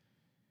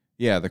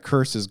 yeah, the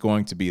curse is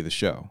going to be the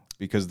show,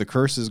 because the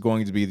curse is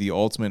going to be the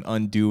ultimate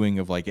undoing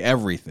of like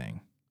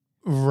everything.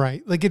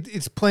 Right. Like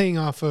it's playing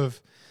off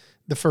of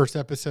the first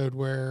episode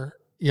where,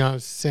 I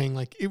was saying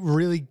like it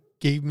really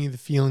gave me the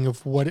feeling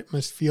of what it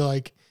must feel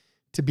like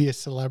to be a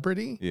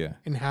celebrity Yeah.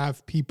 and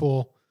have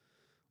people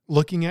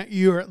looking at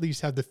you, or at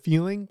least have the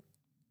feeling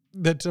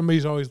that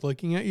somebody's always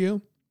looking at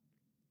you,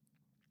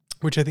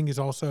 which I think is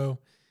also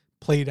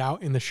played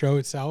out in the show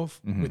itself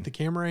with the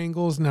camera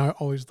angles. Now it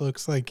always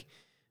looks like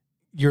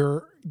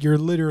you're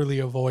literally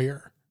a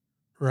voyeur,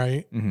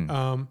 right?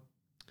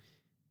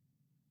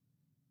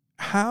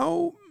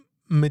 How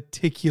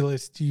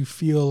meticulous do you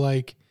feel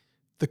like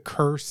the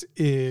curse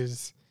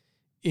is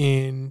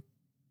in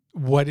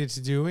what it's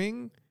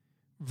doing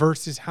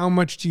versus how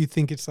much do you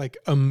think it's like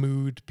a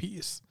mood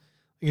piece?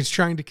 Like it's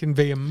trying to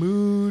convey a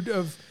mood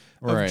of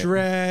Right.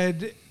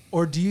 dread,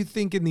 or do you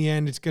think in the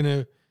end it's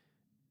gonna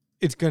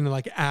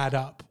like add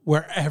up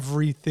where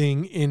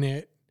everything in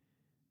it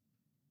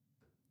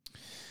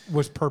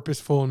was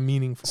purposeful and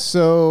meaningful?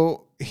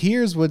 So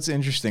here's what's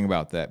interesting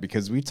about that,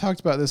 because we talked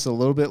about this a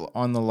little bit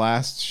on the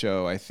last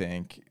show, I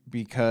think,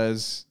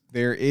 because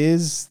there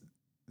is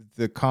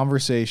the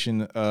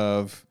conversation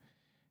of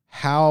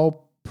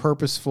how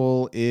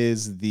purposeful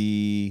is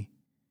the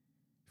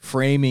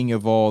framing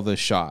of all the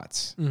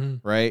shots,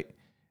 right?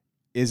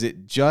 Is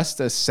it just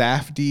a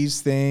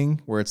Safdie's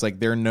thing where it's like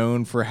they're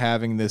known for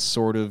having this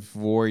sort of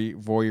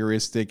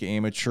voyeuristic,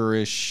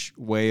 amateurish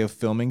way of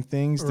filming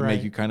things to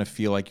make you kind of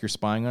feel like you're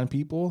spying on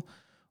people?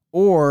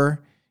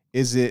 Or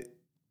is it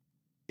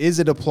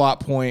a plot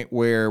point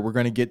where we're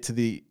going to get to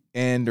the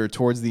end or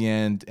towards the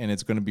end and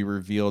it's going to be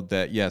revealed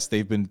that, yes,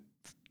 they've been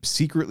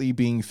secretly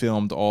being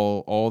filmed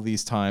all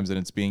these times and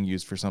it's being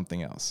used for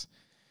something else?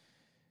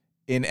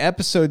 In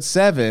episode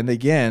 7,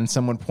 again,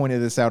 someone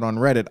pointed this out on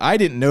Reddit. I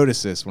didn't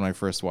notice this when I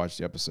first watched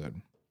the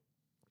episode.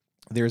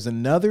 There's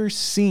another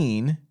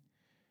scene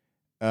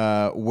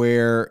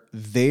where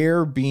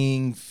they're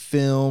being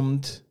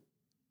filmed.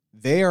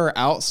 They are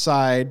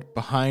outside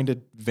behind a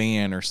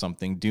van or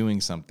something, doing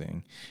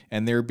something,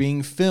 and they're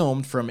being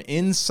filmed from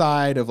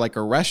inside of like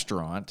a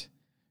restaurant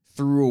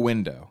through a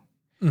window.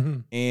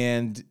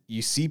 And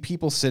you see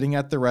people sitting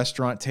at the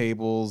restaurant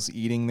tables,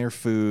 eating their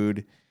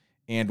food.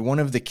 And one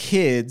of the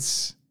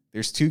kids,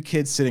 there's 2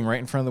 kids sitting right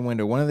in front of the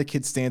window. One of the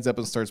kids stands up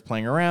and starts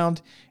playing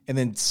around. And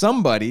then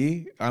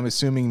somebody, I'm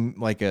assuming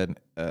like an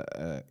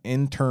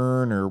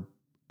intern or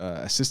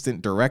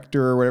assistant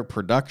director or whatever,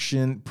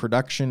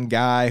 production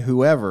guy,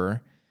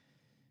 whoever,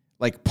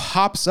 like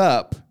pops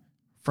up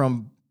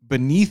from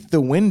beneath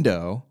the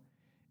window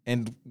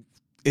and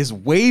is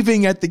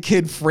waving at the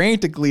kid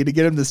frantically to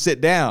get him to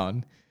sit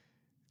down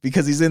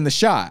because he's in the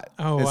shot.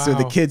 Oh, and wow. so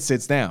the kid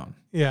sits down.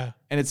 Yeah.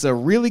 And it's a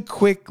really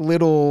quick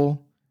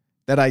little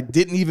that I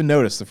didn't even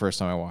notice the first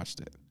time I watched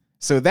it.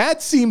 So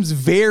that seems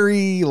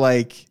very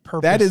like,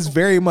 that is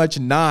very much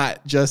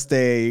not just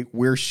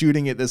we're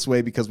shooting it this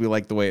way because we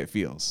like the way it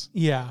feels.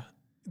 Yeah.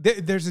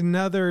 There's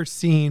another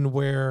scene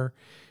where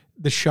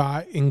the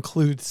shot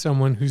includes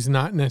someone who's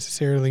not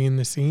necessarily in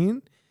the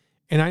scene.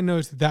 And I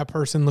noticed that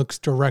person looks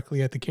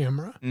directly at the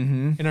camera.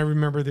 And I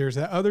remember there's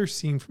that other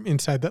scene from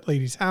inside that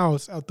lady's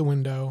house out the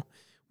window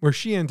where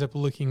she ends up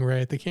looking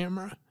right at the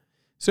camera.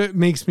 So it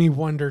makes me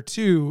wonder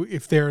too,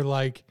 if they're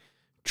like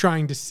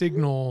trying to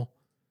signal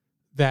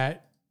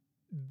that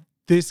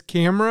this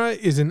camera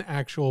is an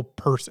actual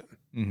person.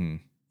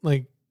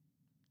 Like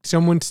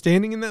someone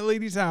standing in that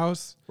lady's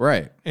house.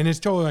 Right. And it's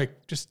totally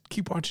like, just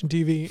keep watching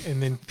TV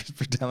and then Just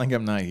pretend like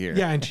I'm not here.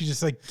 yeah, and she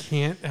just like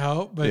can't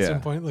help but at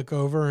some point look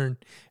over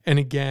and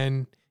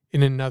again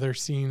in another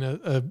scene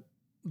a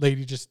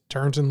lady just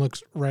turns and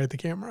looks right at the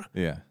camera.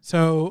 Yeah.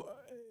 So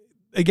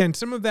again,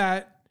 some of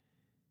that,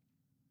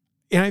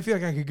 and I feel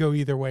like I could go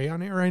either way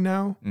on it right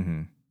now.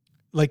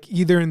 Like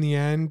either in the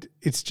end,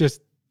 it's just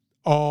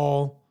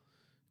all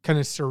kind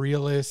of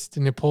surrealist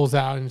and it pulls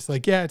out and it's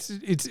like, yeah,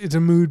 it's a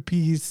mood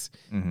piece.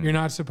 You're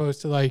not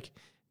supposed to like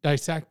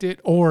dissect it,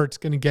 or it's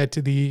going to get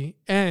to the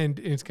end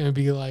and it's going to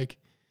be like,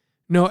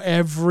 no,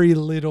 every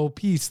little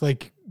piece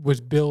like was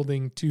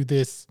building to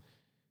this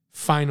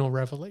final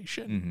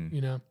revelation, you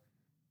know?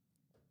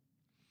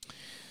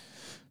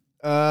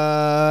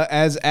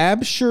 As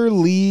Absher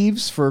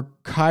leaves for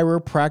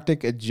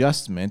chiropractic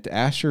adjustment,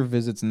 Asher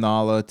visits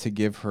Nala to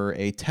give her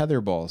a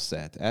tetherball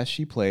set. As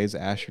she plays,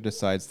 Asher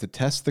decides to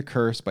test the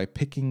curse by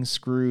picking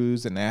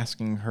screws and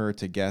asking her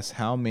to guess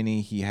how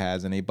many he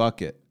has in a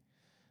bucket.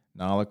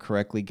 Nala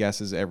correctly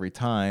guesses every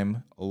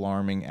time,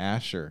 alarming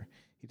Asher.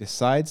 He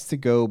decides to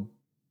go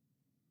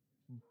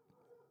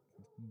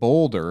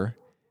bolder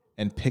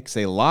and picks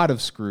a lot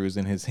of screws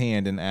in his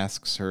hand and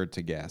asks her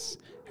to guess.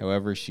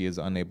 However, she is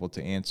unable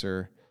to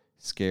answer,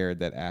 scared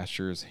that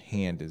Asher's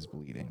hand is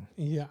bleeding.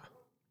 Yeah.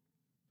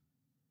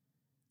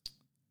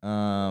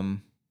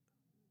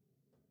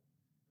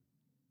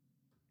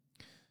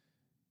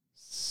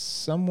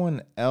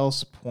 Someone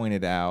else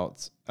pointed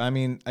out, I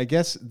mean, I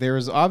guess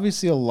there's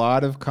obviously a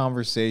lot of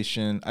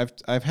conversation.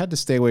 I've had to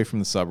stay away from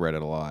the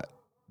subreddit a lot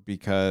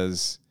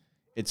because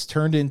it's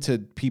turned into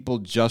people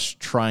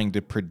just trying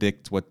to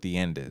predict what the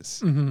end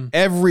is. Mm-hmm.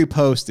 Every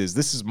post is,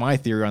 this is my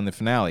theory on the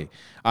finale.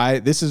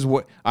 This is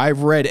what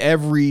I've read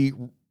every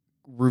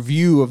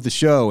review of the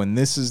show, and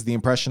this is the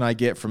impression I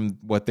get from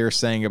what they're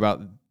saying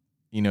about,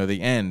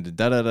 the end.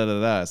 Da da da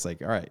da da. It's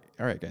like, all right,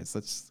 guys,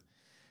 let's.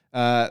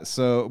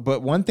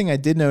 But one thing I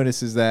did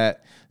notice is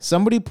that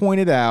somebody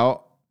pointed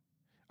out.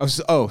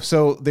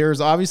 So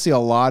there's obviously a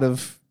lot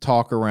of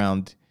talk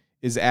around: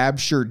 is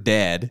Absher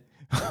dead,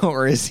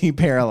 or is he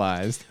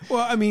paralyzed?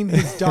 Well, I mean,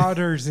 his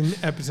daughters in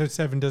episode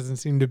 7 doesn't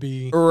seem to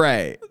be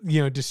right.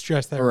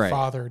 Distressed that her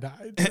father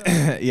died.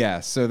 So. Yeah.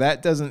 So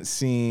that doesn't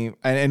seem.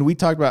 And we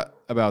talked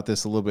about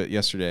this a little bit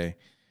yesterday,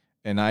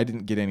 and I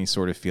didn't get any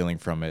sort of feeling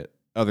from it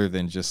other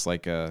than just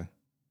like a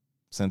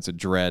sense of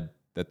dread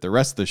that the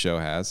rest of the show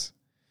has.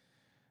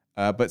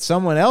 But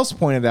someone else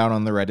pointed out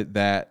on the Reddit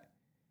that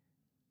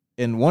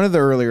in one of the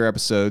earlier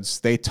episodes,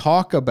 they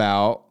talk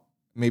about,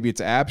 maybe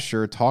it's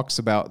Absher, talks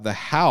about the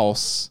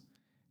house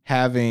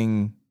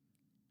having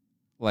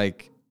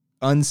like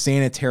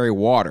unsanitary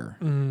water.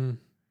 Mm.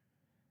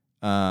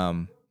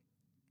 And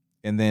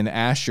then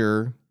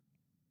Asher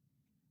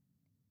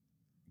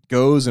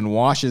goes and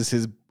washes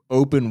his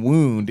open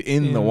wound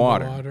in the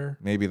water.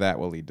 Maybe that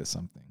will lead to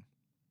something.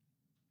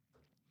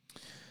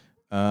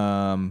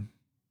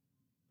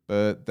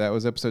 But that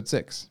was episode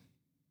 6.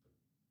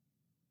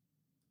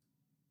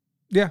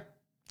 Yeah.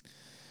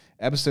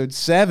 Episode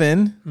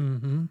 7,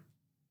 mm-hmm.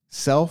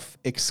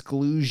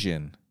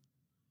 Self-Exclusion.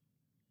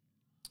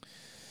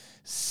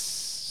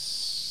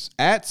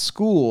 At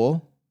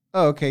school,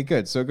 okay,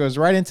 good. So it goes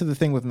right into the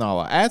thing with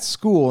Nala. At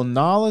school,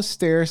 Nala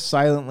stares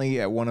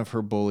silently at one of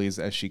her bullies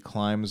as she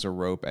climbs a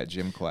rope at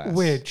gym class.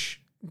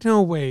 Which,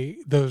 no way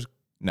those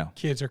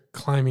kids are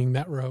climbing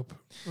that rope.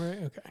 Right?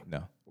 Okay.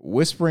 No.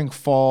 Whispering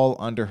fall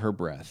under her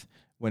breath.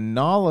 When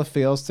Nala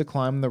fails to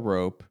climb the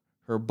rope,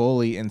 her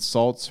bully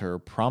insults her,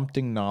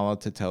 prompting Nala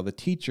to tell the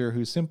teacher,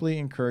 who simply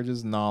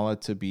encourages Nala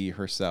to be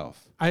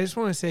herself. I just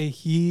want to say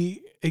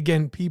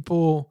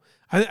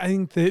I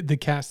think the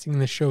casting in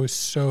the show is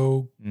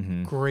so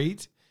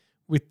great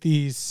with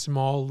these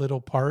small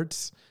little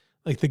parts,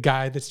 like the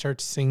guy that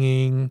starts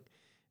singing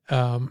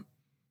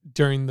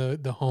during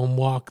the home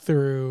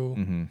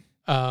walkthrough,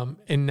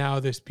 and now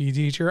this PE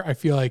teacher. I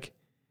feel like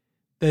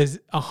there's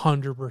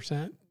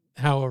 100%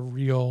 how a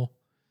real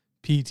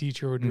PE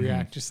teacher would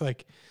react. Just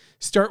like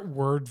start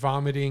word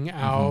vomiting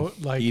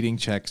out, like eating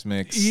Chex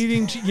Mix.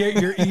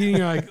 You're eating.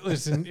 You're like,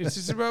 listen, it's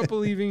just about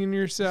believing in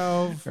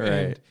yourself.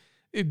 Right.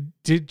 And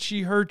did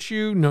she hurt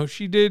you? No,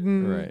 she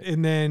didn't. Right.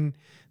 And then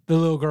the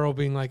little girl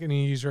being like, I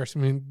need to use the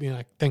restroom, and being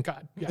like, thank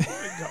God. Yeah.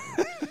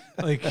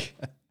 Like,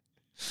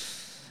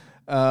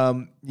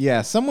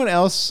 yeah. Someone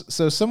else.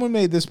 So someone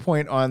made this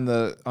point on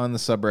the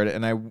subreddit,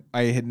 and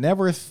I had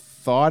never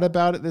thought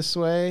about it this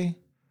way.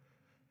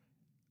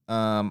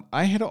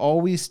 I had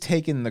always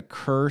taken the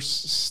curse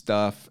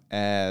stuff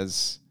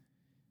as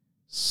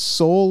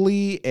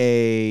solely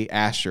a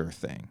Asher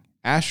thing.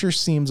 Asher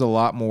seems a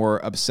lot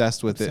more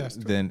obsessed with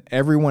it than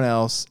everyone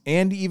else,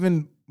 and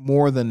even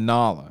more than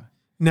Nala.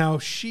 Now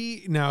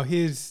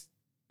his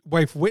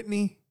wife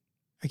Whitney,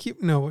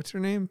 what's her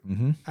name?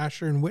 Mm-hmm.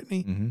 Asher and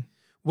Whitney. Mm-hmm.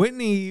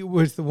 Whitney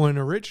was the one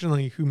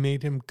originally who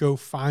made him go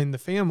find the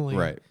family,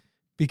 right?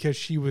 Because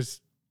she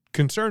was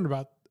concerned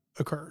about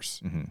a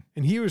curse,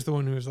 and he was the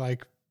one who was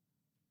like,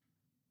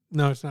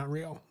 "No, it's not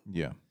real."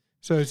 Yeah.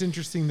 So it's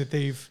interesting that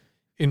they've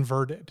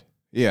inverted.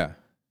 Yeah.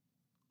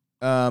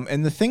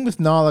 And the thing with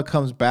Nala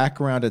comes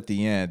back around at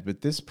the end,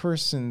 but this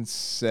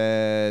person's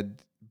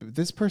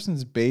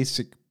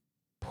basic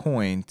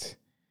point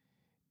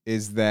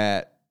is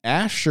that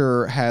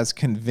Asher has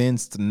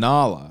convinced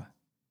Nala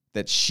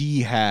that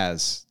she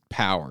has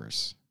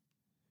powers.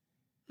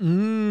 Have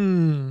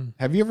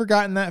you ever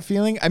gotten that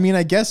feeling? I mean,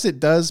 I guess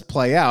it does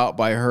play out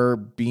by her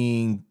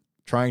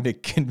trying to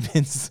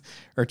convince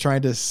or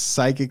trying to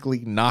psychically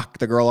knock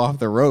the girl off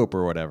the rope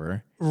or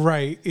whatever.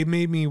 Right. It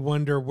made me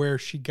wonder where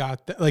she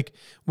got that. Like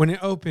when it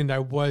opened, I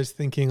was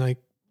thinking like,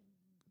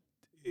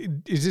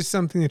 is this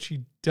something that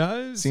she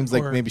does? Seems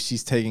like maybe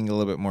she's taking it a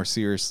little bit more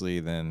seriously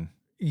than.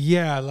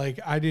 Yeah. Like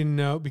I didn't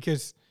know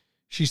because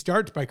she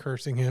starts by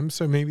cursing him.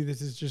 So maybe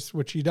this is just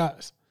what she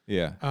does.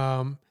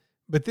 Yeah.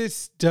 But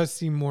this does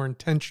seem more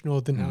intentional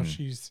than how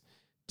she's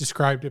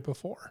described it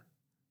before.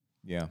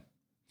 Yeah.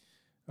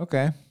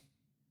 Okay.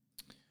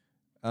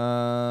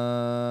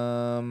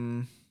 Oh,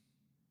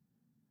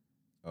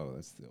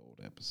 that's the old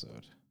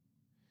episode.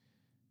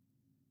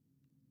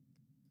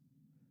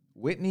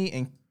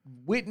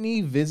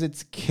 Whitney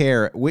visits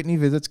Kara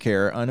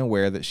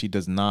unaware that she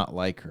does not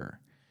like her.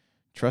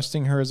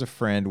 Trusting her as a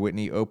friend,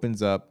 Whitney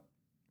opens up.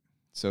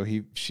 So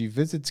she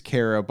visits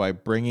Kara by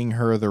bringing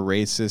her the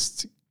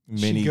racist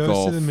She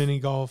goes to the mini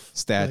golf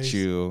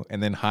statue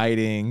and then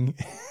hiding,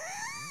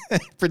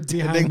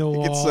 pretending Behind the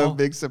like it's wall. some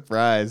big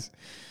surprise.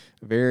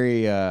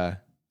 Very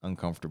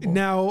uncomfortable.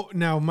 Now,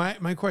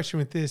 my question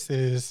with this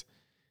is,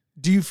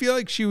 do you feel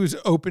like she was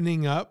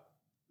opening up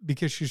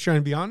because she was trying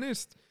to be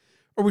honest,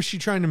 or was she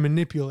trying to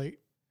manipulate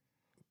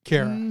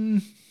Kara?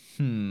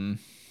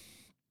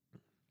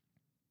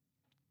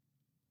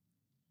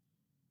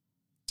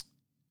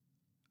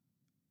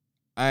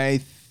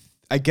 I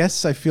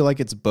guess I feel like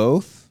it's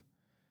both.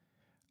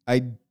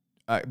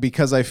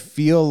 Because I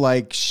feel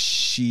like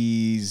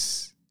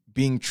she's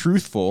being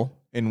truthful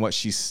in what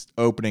she's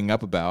opening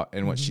up about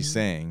and what she's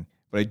saying,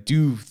 but I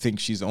do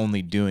think she's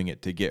only doing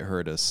it to get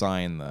her to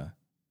sign the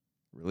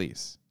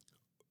release.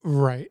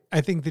 Right. I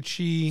think that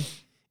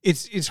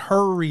it's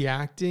her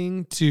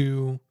reacting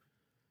to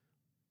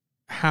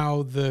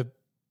how the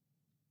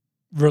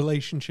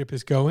relationship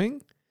is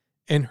going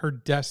and her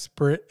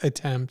desperate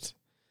attempt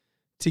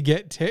to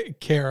get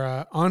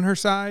Kara on her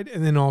side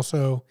and then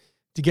also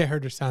to get her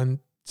to sign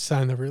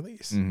the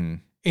release. Mm-hmm.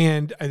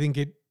 And I think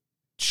it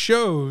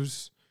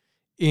shows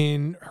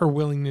in her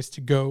willingness to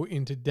go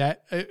into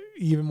debt,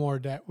 even more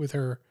debt with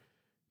her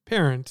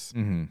parents,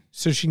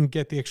 so she can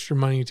get the extra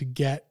money to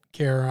get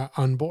Kara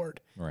on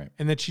board. Right.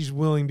 And that she's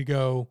willing to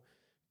go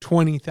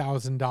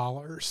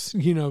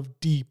 $20,000,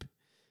 deep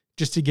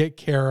just to get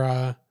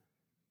Kara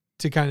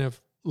to kind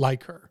of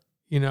like her,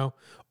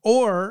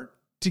 or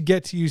to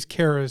get to use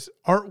Kara's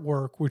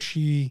artwork, which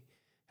she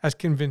has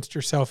convinced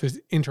herself is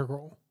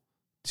integral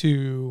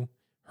to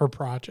her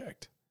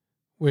project,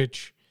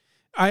 which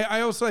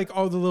I also like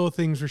all the little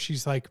things where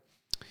she's like,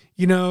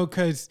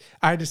 because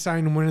I had to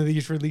sign one of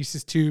these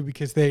releases too,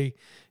 because they,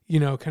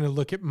 kind of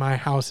look at my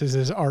houses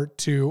as art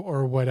too,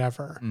 or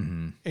whatever.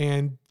 Mm-hmm.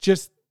 And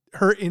just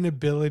her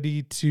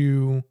inability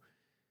to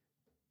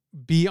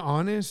be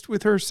honest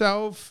with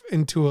herself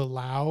and to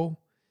allow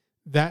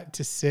that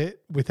to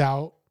sit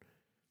without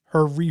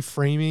her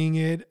reframing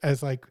it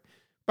as like,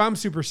 but I'm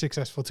super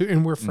successful too,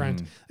 and we're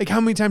friends. Like how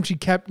many times she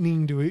kept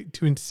needing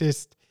to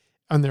insist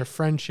on their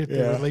friendship,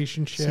 their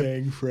relationship,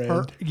 saying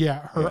friend.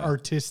 Her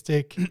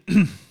artistic,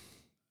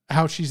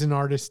 how she's an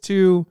artist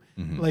too.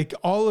 Like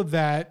all of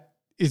that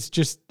is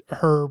just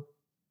her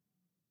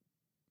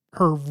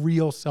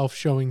real self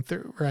showing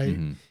through, right?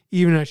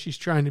 Even as she's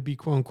trying to be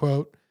quote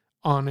unquote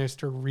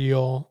honest or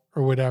real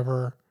or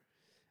whatever.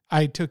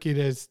 I took it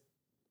as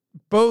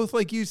both,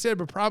 like you said,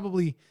 but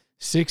probably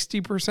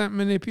 60%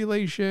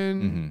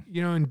 manipulation,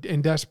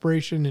 and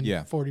desperation, and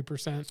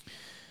 40%.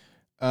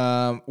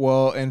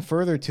 Well, and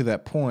further to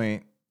that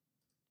point,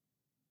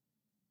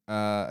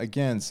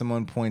 again,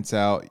 someone points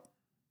out,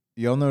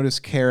 you'll notice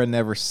Kara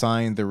never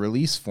signed the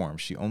release form.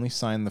 She only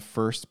signed the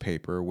first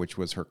paper, which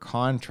was her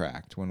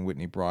contract. When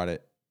Whitney brought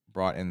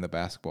in the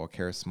basketball,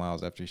 Kara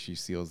smiles after she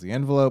seals the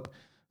envelope.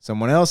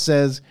 Someone else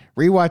says,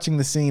 rewatching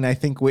the scene, I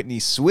think Whitney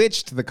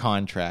switched the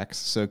contracts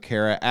so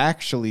Kara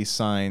actually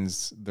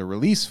signs the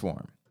release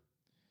form.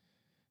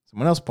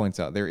 Someone else points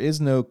out there is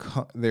no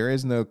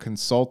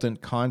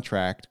consultant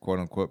contract, quote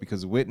unquote,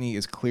 because Whitney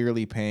is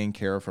clearly paying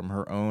Kara from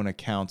her own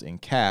account in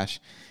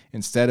cash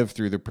instead of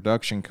through the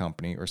production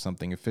company or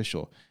something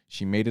official.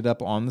 She made it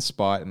up on the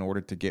spot in order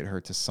to get her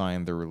to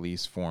sign the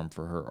release form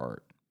for her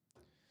art.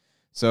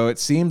 So it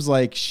seems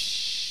like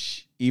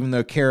even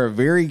though Kara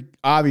very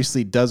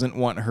obviously doesn't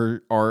want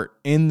her art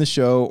in the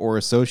show or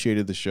associated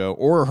with the show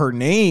or her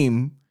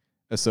name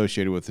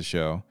associated with the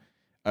show,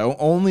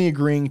 only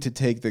agreeing to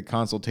take the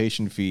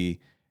consultation fee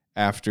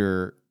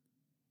after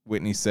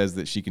Whitney says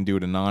that she can do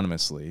it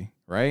anonymously,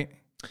 right?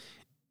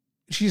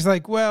 She's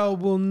like, well,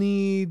 we'll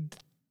need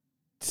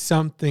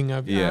something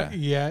of that.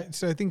 Yeah.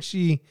 So I think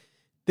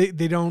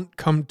they don't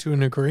come to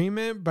an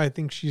agreement, but I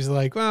think she's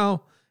like,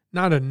 well,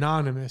 not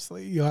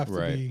anonymously. You'll have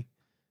to be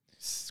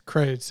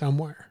credited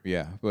somewhere.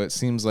 Yeah. But it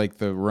seems like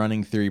the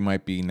running theory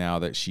might be now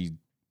that she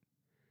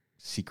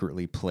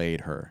secretly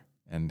played her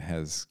and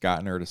has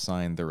gotten her to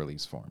sign the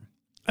release form.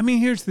 I mean,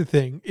 here's the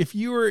thing. If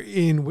you were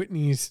in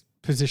Whitney's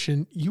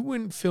position, you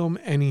wouldn't film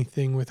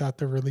anything without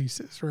the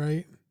releases,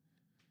 right?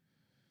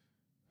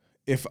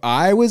 If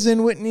I was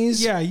in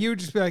Whitney's... Yeah, you would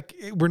just be like,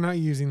 we're not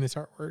using this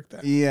artwork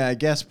then. Yeah, I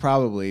guess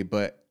probably,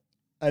 but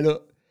I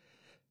don't...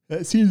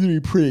 That seems to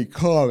be pretty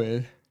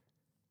common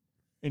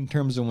in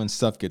terms of when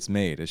stuff gets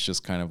made. It's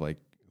just kind of like,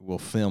 we'll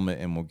film it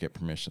and we'll get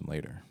permission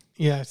later.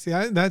 Yeah, see,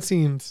 that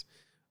seems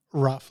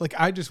rough. Like,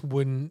 I just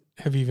wouldn't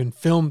have even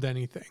filmed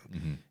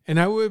anything. And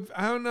I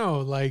don't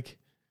know, like...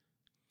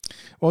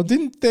 Well,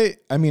 didn't they...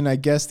 I mean, I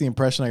guess the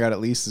impression I got at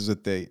least is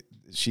that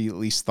she at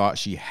least thought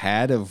she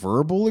had a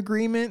verbal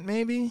agreement,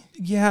 maybe?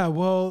 Yeah,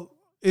 well,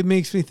 it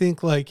makes me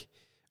think, like,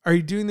 are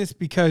you doing this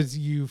because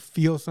you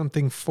feel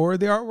something for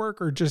the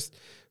artwork or just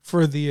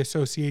for the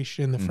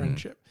association, the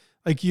friendship?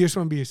 Like, you just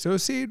want to be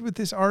associated with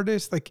this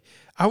artist? Like,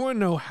 I want to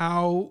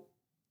know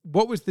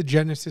what was the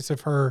genesis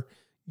of her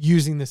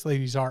using this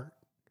lady's art?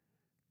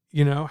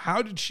 You know,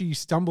 how did she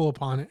stumble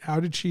upon it? How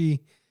did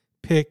she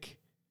pick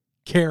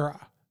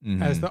Kara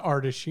as the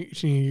artist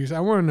she used? I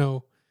want to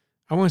know.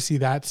 I want to see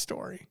that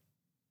story.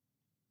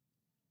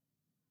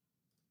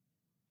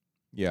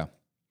 Yeah.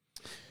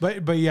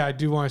 But yeah, I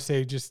do want to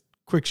say just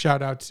quick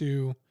shout out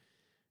to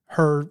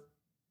her,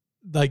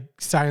 like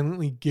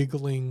silently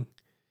giggling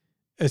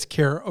as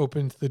Kara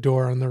opens the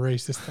door on the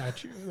racist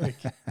statue. Like,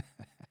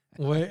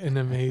 what an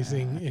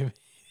amazing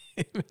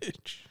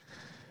image.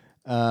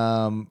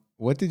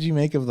 What did you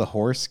make of the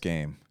horse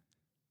game?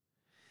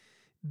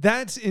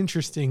 That's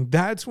interesting.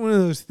 That's one of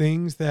those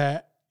things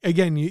that,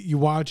 again, you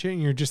watch it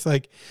and you're just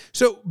like,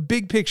 so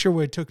big picture,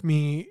 what it took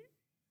me,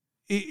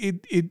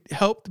 it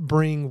helped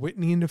bring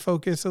Whitney into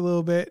focus a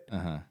little bit.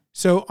 Uh-huh.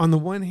 So on the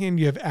one hand,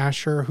 you have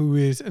Asher, who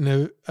is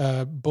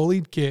a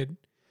bullied kid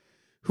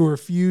who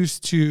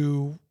refused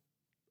to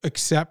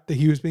accept that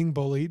he was being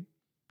bullied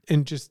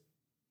and just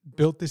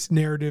built this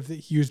narrative that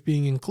he was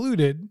being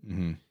included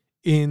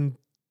in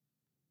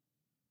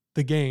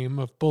the game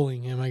of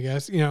bullying him, I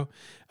guess. You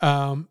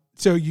know,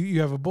 so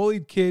you have a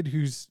bullied kid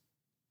who's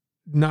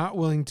not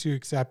willing to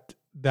accept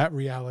that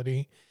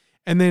reality.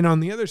 And then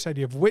on the other side,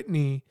 you have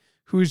Whitney,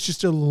 who is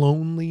just a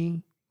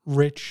lonely,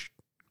 rich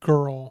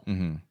girl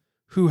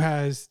who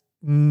has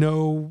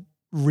no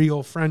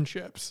real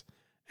friendships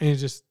and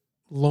is just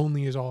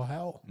lonely as all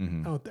hell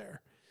out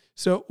there.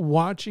 So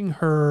watching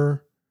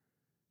her,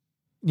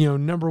 you know,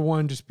 number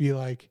one, just be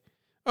like,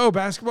 oh,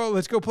 basketball,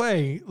 let's go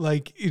play.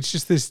 Like, it's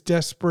just this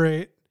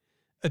desperate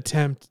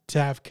attempt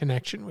to have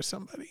connection with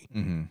somebody.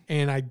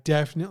 And I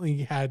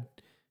definitely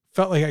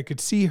felt like I could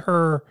see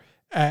her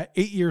at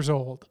 8 years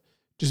old,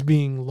 just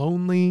being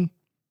lonely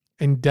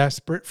and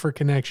desperate for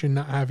connection,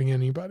 not having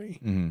anybody.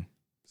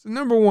 So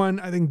number one,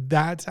 I think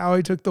that's how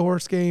I took the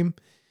horse game.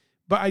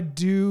 But I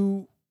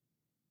do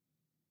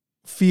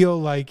feel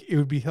like it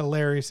would be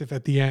hilarious if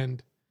at the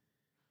end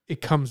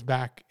it comes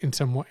back in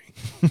some way.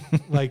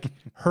 Like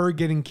her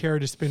getting Kara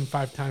to spin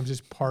 5 times is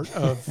part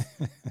of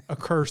a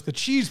curse that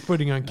she's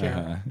putting on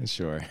Kara.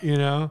 Sure. You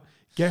know,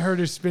 get her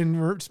to spin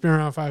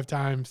around 5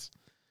 times.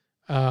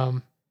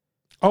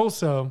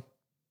 Also,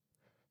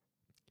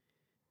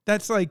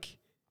 that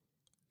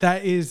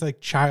is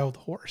like child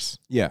horse.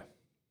 Yeah.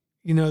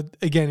 You know,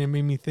 again, it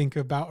made me think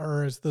about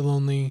her as the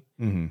lonely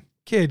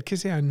kid.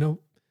 Because, yeah, no,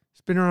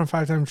 spin around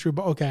 5 times true,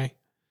 but okay.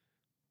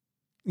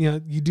 You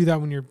know, you do that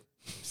when you're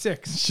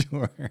 6.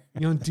 Sure. You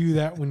don't do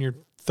that when you're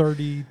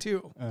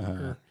 32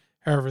 or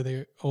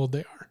however old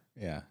they are.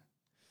 Yeah.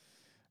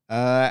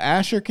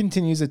 Asher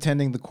continues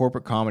attending the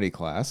corporate comedy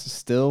class,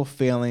 still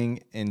failing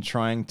in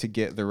trying to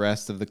get the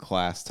rest of the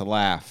class to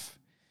laugh.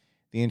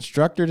 The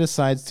instructor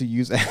decides to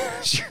use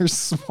Asher's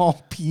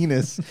small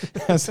penis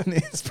as an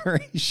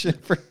inspiration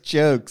for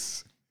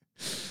jokes.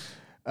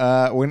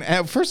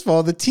 First of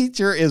all, the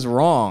teacher is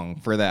wrong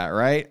for that,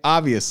 right?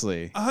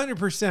 Obviously.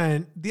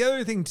 100%. The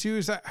other thing, too,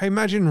 is I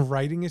imagine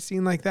writing a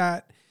scene like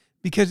that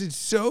because it's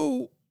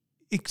so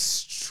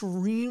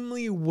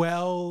extremely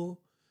well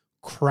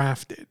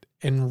crafted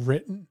and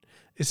written,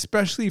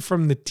 especially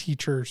from the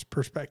teacher's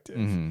perspective.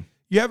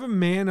 You have a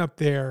man up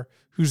there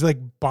who's like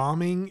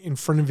bombing in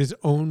front of his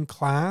own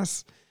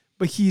class,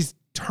 but he's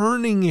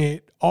turning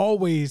it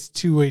always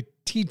to a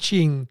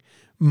teaching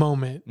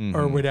moment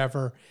or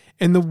whatever.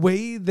 And the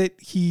way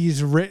that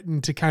he's written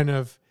to kind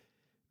of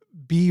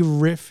be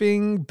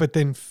riffing, but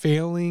then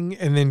failing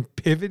and then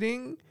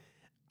pivoting,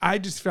 I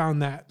just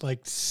found that like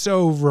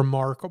so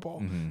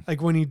remarkable.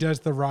 Like when he does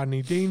the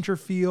Rodney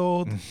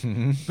Dangerfield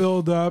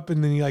build up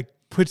and then he like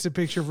puts a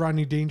picture of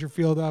Rodney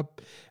Dangerfield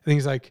up and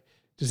he's like,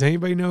 does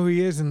anybody know who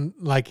he is? And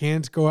like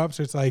hands go up.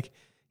 So it's like,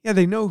 yeah,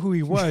 they know who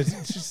he was.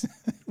 It just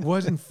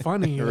wasn't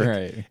funny. Like,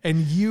 Right. And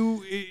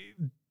you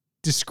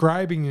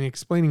describing and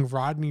explaining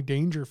Rodney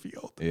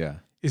Dangerfield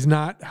is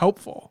not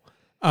helpful.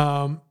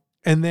 And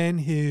then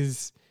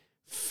his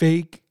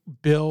fake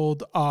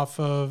build off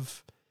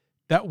of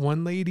that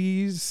one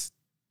lady's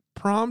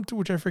prompt,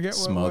 which I forget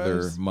what it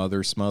was.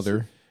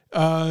 Smother.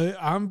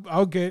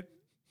 I'll get,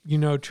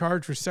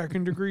 charged for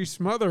 2nd-degree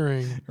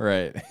smothering.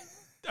 Right.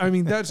 I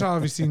mean, that's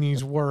obviously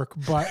needs work,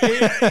 but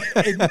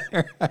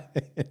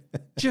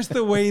just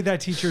the way that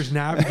teacher's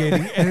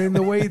navigating and in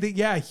the way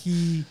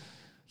that,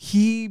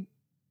 he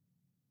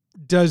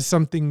does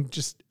something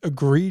just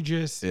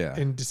egregious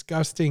and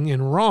disgusting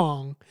and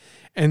wrong.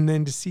 And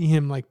then to see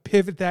him like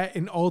pivot that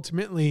and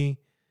ultimately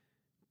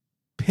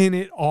pin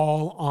it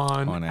all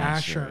on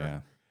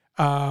Asher.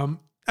 I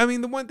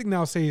mean, the one thing that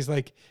I'll say is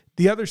like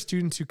the other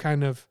students who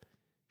kind of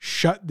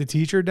shut the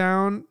teacher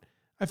down,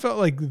 I felt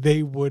like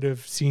they would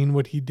have seen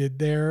what he did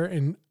there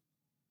and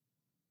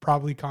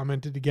probably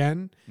commented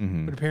again,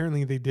 but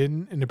apparently they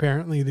didn't. And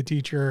apparently the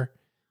teacher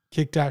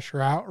kicked Asher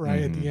out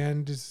right at the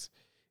end is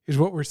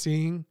what we're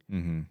seeing.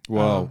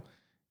 Well,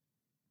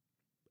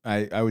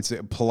 I would say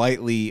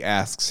politely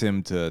asks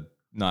him to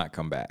not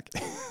come back.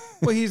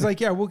 Well, he's like,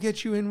 yeah, we'll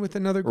get you in with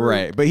another group.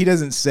 Right. But he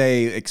doesn't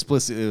say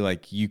explicitly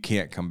like, you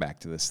can't come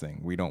back to this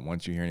thing. We don't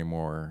want you here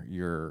anymore.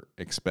 You're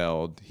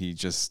expelled. He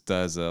just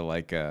does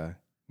a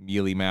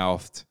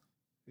mealy-mouthed,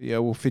 yeah,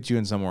 we'll fit you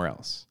in somewhere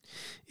else.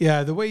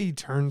 Yeah, the way he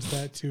turns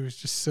that too is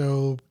just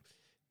so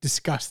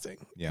disgusting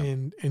Yeah.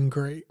 and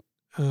great.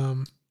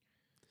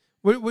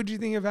 What do you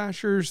think of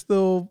Asher's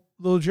little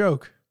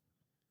joke?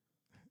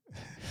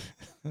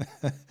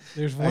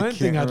 There's one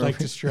thing I'd like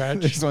to stretch.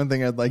 There's one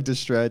thing I'd like to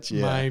stretch.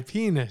 Yeah. My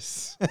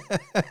penis.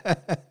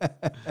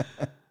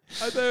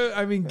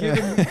 I mean,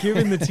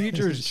 given the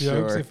teacher's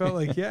jokes, Sure. it felt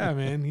like, yeah,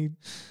 man,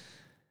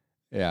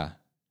 Yeah.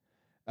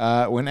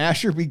 When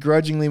Asher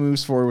begrudgingly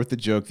moves forward with the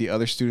joke, the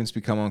other students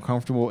become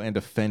uncomfortable and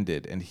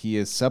offended, and he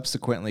is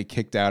subsequently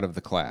kicked out of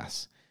the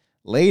class.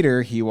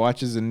 Later, he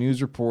watches a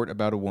news report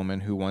about a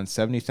woman who won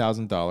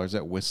 $70,000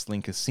 at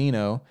Whistling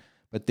Casino,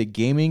 but the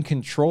gaming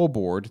control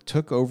board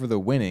took over the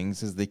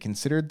winnings as they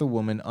considered the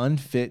woman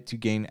unfit to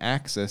gain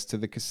access to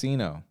the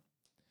casino.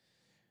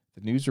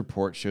 The news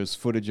report shows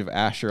footage of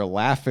Asher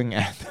laughing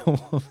at the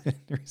woman,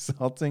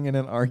 resulting in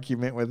an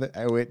argument with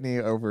Whitney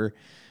over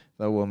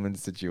the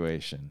woman's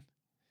situation.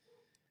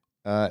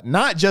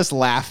 Not just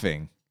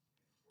laughing,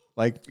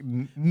 like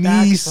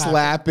knee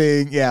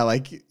slapping. Yeah,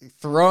 like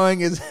throwing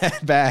his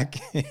head back.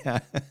 Yeah.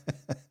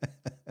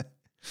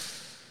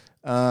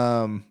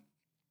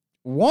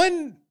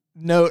 One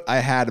note I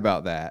had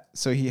about that.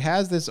 So he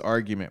has this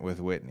argument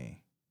with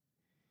Whitney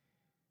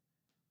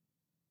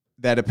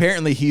that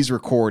apparently he's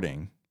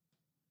recording.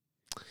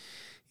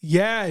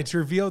 yeah, it's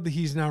revealed that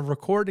he's now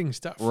recording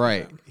stuff.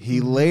 Right.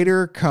 He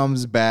later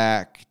comes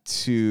back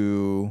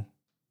to,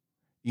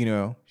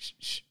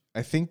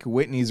 I think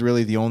Whitney's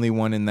really the only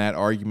one in that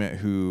argument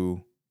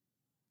who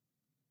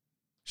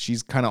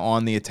she's kind of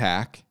on the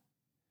attack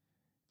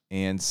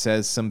and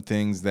says some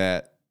things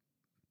that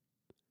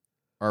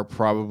are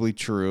probably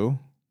true.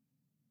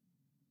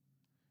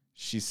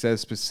 She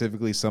says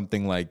specifically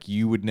something like,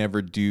 you would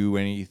never do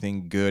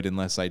anything good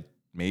unless I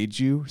made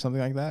you, or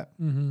something like that.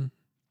 Mm-hmm.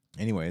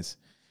 Anyways,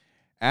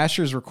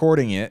 Asher's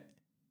recording it,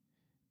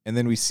 and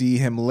then we see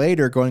him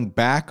later going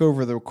back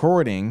over the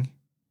recording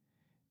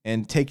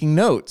and taking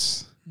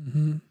notes.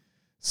 Mm-hmm.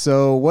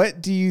 So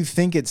what do you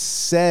think it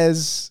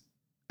says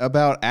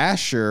about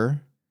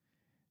Asher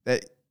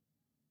that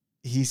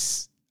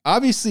he's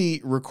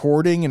obviously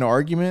recording an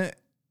argument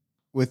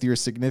with your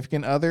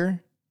significant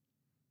other?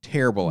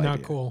 Terrible idea.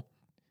 Not cool.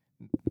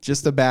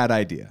 Just a bad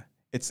idea.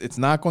 It's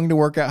not going to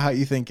work out how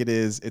you think it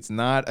is. It's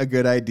not a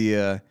good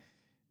idea.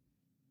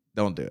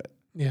 Don't do it.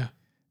 Yeah.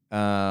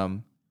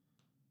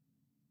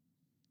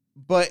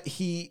 But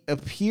he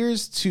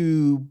appears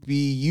to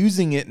be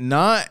using it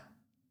not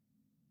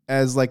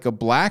as like a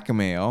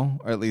blackmail,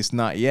 or at least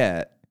not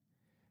yet,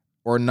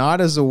 or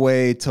not as a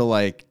way to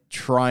like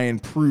try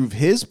and prove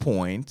his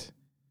point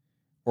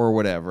or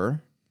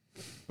whatever,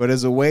 but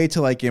as a way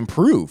to like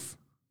improve.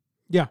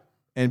 Yeah.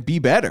 And be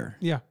better.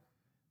 Yeah.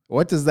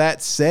 What does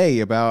that say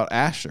about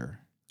Asher?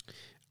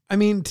 I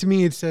mean, to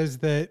me, it says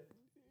that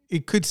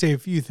it could say a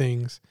few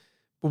things,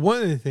 but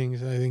one of the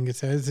things I think it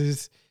says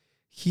is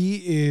he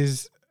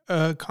is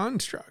a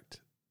construct.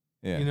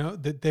 Yeah.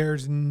 That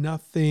there's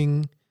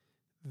nothing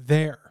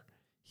there.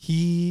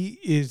 He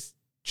is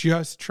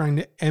just trying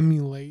to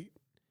emulate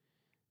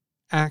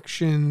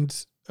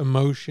actions,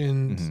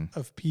 emotions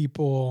of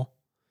people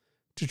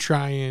to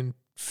try and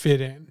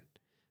fit in,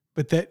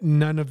 but that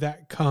none of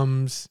that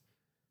comes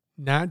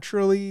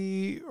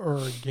naturally or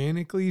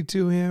organically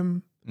to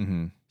him.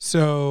 Mm-hmm.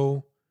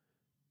 So,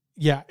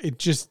 yeah,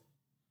 it's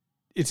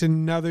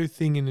another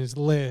thing in his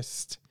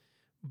list.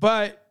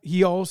 But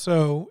he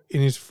also,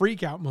 in his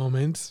freak out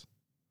moments,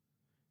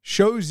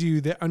 shows you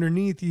that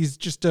underneath he's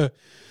just a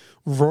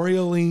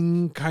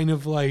roiling kind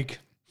of like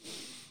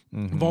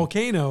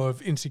volcano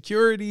of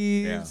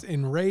insecurities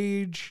and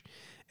rage.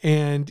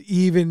 And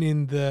even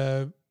in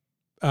the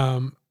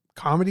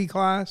comedy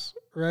class,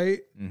 right?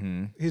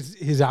 Mm-hmm.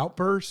 His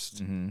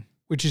outburst,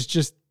 which is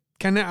just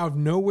kind of out of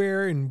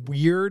nowhere and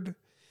weird.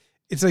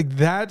 It's like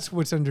that's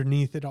what's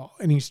underneath it all.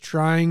 And he's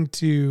trying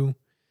to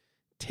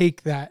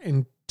take that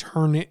and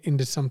turn it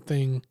into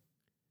something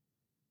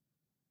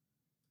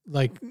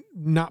like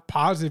not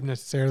positive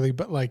necessarily,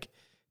 but like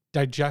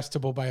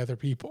digestible by other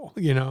people,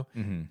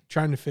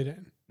 trying to fit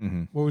in.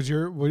 Mm-hmm. What's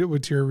your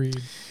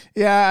read?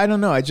 Yeah, I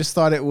don't know. I just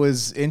thought it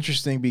was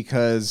interesting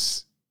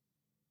because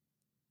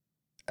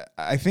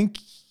I think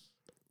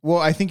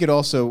it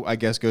also, I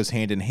guess, goes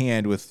hand in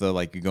hand with the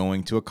like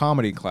going to a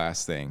comedy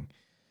class thing.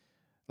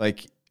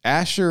 Like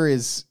Asher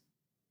is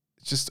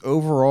just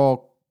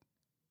overall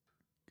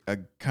a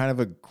kind of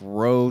a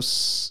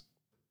gross,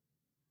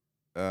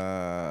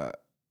 kind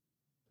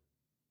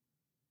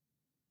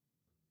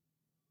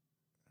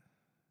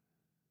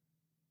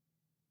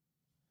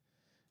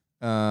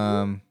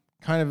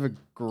of a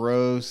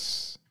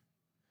gross,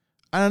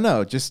 I don't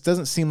know, just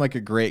doesn't seem like a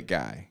great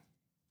guy.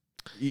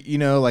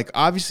 Like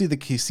obviously the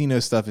casino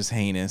stuff is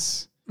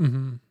heinous,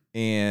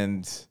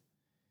 and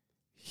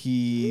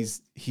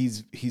he's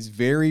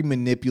very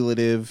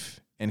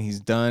manipulative, and he's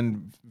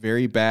done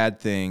very bad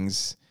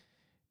things,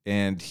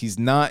 and he's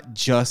not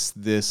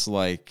just this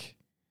like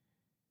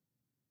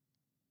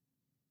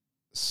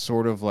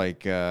sort of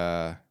like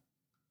I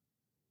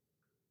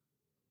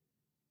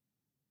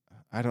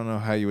I don't know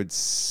how you would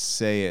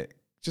say it,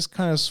 just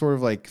kind of sort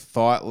of like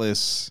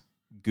thoughtless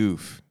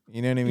goof.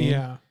 You know what I mean?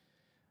 Yeah.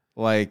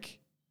 Like,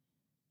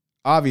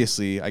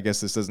 obviously, I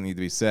guess this doesn't need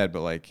to be said,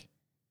 but like,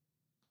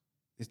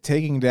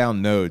 taking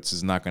down notes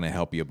is not going to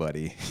help you,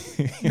 buddy.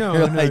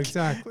 No,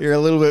 exactly. You're a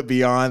little bit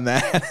beyond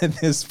that at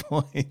this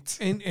point.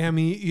 And I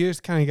mean, you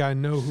just kind of got to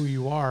know who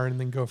you are and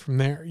then go from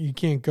there. You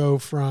can't go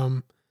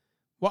from,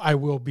 well, I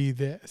will be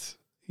this,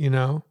 you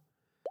know?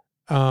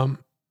 That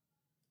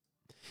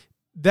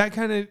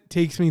kind of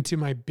takes me to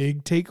my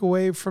big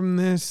takeaway from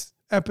this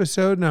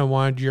episode, and I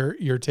wanted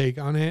your take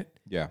on it.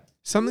 Yeah.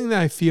 Something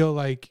that I feel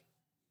like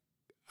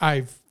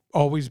I've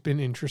always been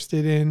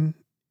interested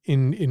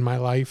in my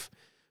life,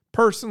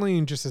 personally,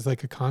 and just as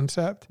like a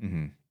concept,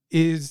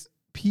 is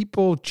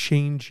people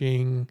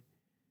changing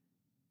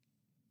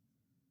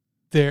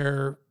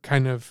their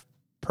kind of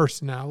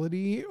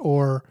personality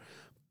or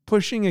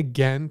pushing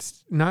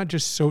against not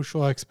just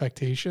social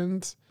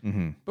expectations,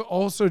 but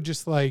also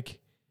just like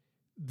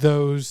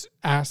those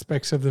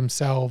aspects of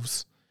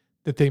themselves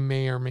that they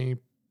may or may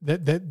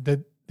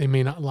that they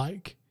may not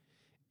like,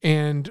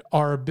 and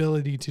our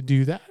ability to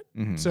do that.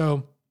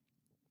 So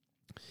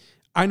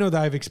I know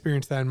that I've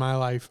experienced that in my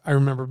life. I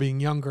remember being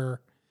younger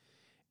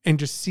and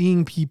just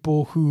seeing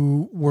people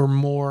who were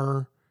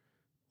more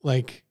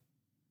like,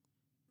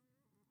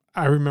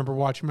 I remember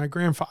watching my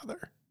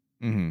grandfather,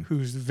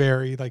 who's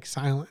very like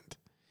silent.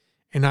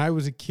 And I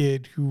was a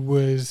kid who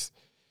was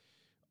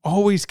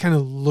always kind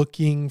of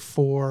looking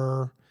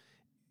for,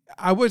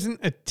 I wasn't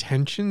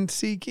attention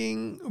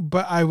seeking,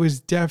 but I was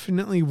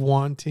definitely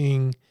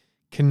wanting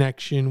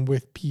connection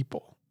with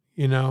people,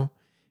 you know?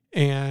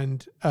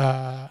 And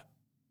I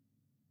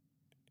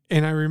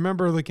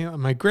remember looking at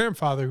my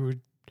grandfather, who was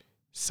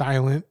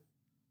silent,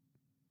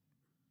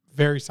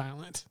 very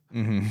silent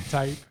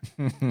type,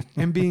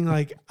 and being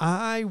like,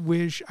 I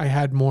wish I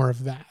had more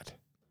of that.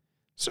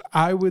 So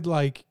I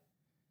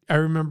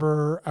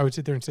remember I would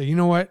sit there and say, you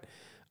know what?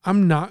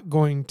 I'm not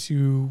going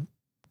to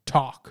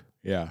talk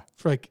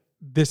for like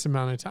this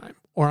amount of time,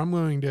 or I'm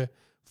going to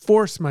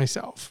force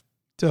myself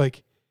to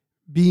like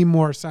be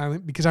more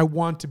silent because I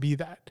want to be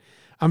that.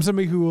 I'm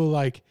somebody who will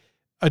like,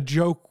 a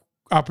joke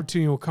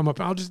opportunity will come up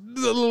and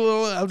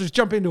I'll just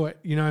jump into it,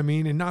 you know what I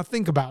mean? And not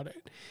think about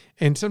it.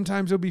 And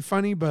sometimes it'll be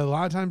funny, but a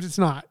lot of times it's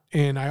not.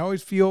 And I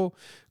always feel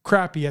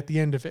crappy at the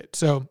end of it.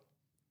 So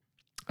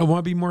I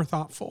want to be more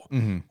thoughtful,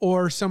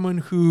 or someone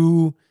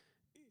who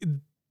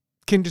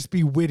can just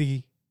be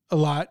witty a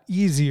lot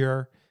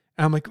easier.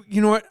 And I'm like,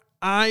 you know what?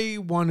 I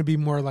want to be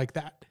more like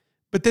that.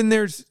 But then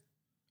there's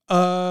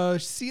a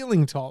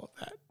ceiling to all of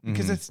that,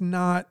 because that's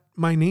not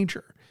my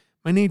nature.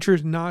 My nature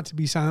is not to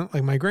be silent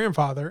like my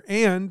grandfather.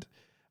 And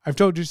I've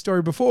told you a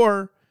story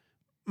before.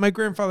 My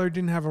grandfather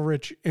didn't have a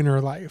rich inner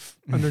life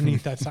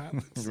underneath that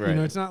silence. Right. You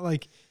know, it's not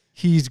like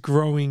he's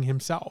growing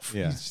himself.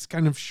 Yeah. He's just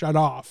kind of shut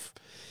off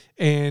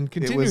and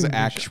continuing. It was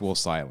actual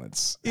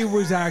silence. It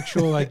was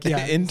actual, like,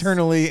 yeah.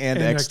 Internally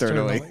and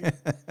externally.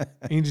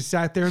 And he just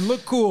sat there and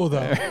looked cool,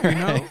 though. You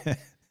know? I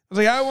was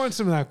like, I want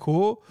some of that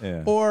cool.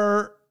 Yeah.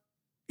 Or,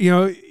 you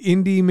know,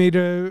 Indy made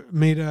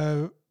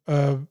a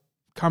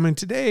comment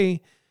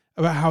today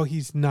about how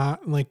he's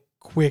not like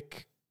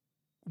quick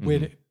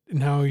witted,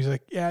 and how he's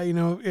like, yeah, you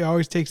know, it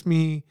always takes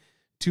me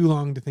too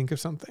long to think of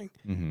something.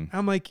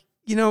 I'm like,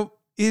 you know,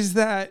 is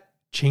that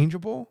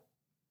changeable?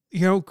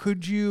 You know,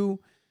 could you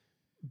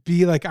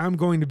be like, I'm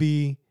going to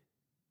be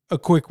a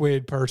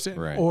quick-witted person?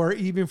 Right. Or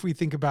even if we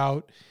think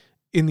about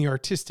in the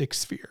artistic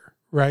sphere,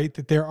 right,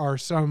 that there are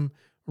some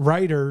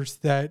writers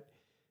that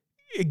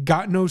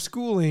got no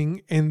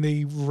schooling and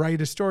they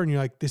write a story and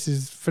you're like, this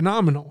is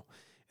phenomenal.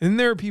 And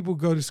there are people who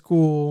go to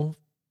school,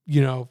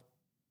 you know,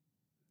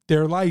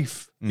 their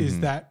life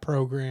is that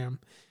program,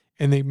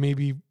 and they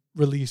maybe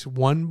release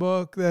one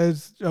book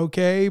that's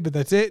okay, but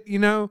that's it, you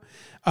know?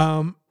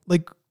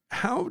 Like,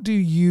 how do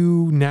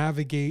you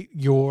navigate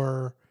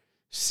your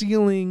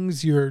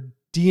ceilings, your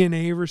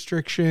DNA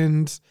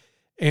restrictions?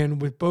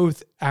 And with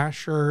both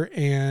Asher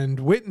and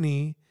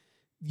Whitney,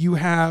 you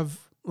have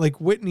like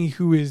Whitney,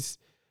 who is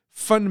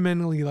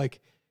fundamentally like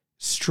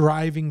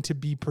striving to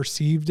be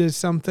perceived as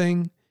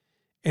something,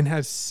 and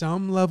has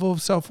some level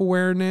of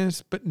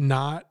self-awareness, but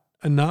not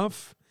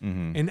enough.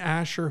 And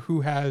Asher,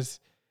 who has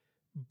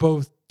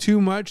both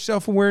too much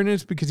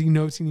self-awareness because he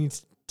knows he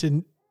needs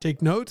to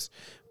take notes,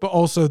 but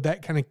also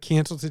that kind of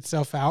cancels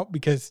itself out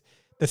because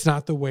that's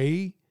not the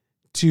way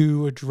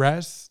to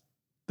address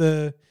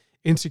the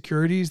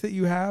insecurities that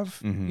you have,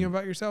 you know,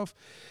 about yourself.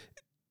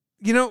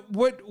 You know,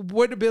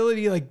 what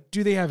ability, like,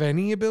 do they have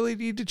any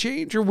ability to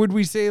change? Or would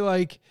we say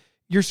like,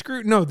 you're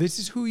screwed? No, this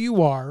is who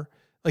you are.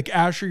 Like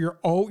Asher,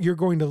 you're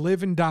going to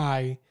live and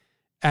die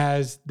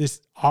as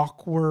this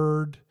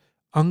awkward,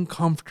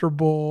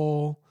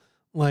 uncomfortable,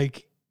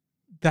 like,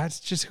 that's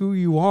just who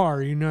you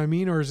are. You know what I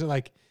mean? Or is it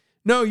like,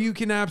 no, you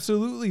can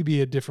absolutely be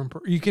a different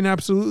person. You can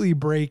absolutely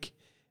break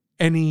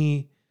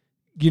any,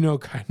 you know,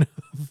 kind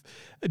of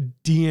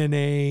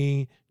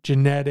DNA,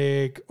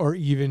 genetic, or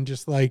even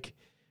just like,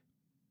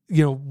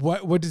 you know,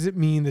 what does it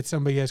mean that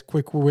somebody has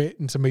quick wit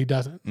and somebody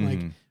doesn't? Like,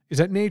 is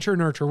that nature,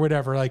 nurture,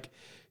 whatever? Like,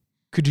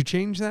 could you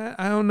change that?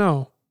 I don't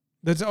know.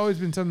 That's always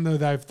been something though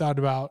that I've thought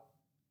about.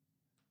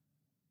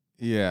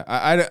 Yeah,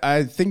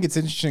 I think it's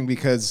interesting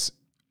because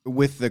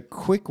with the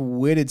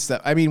quick-witted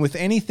stuff, I mean, with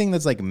anything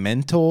that's like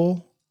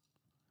mental,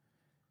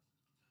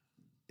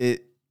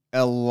 it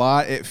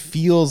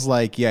feels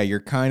like, yeah,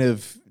 you're kind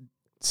of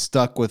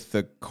stuck with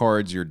the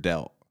cards you're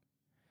dealt.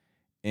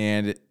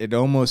 And it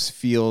almost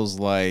feels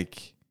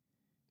like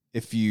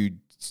if you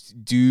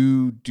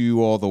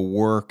do all the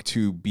work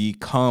to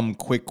become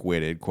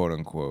quick-witted, quote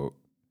unquote,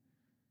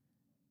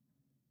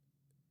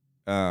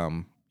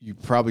 you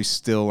probably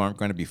still aren't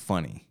going to be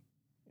funny.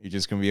 You're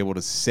just going to be able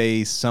to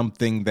say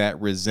something that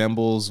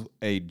resembles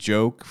a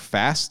joke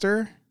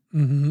faster,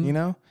 you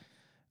know?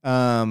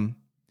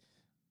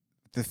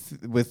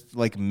 With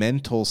like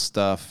mental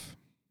stuff,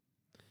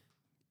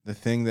 the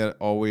thing that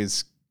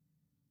always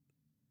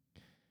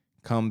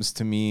comes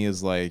to me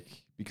is like,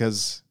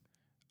 because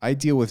I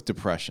deal with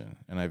depression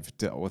and I've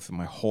dealt with it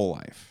my whole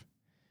life.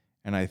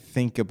 And I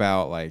think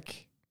about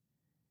like,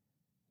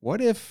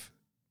 what if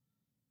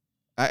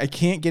I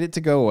can't get it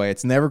to go away?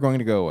 It's never going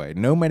to go away.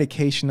 No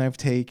medication I've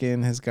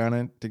taken has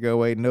gotten it to go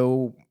away.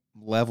 No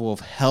level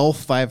of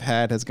health I've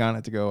had has gotten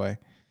it to go away.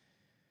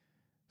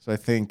 So I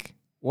think,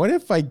 what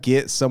if I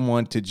get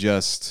someone to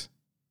just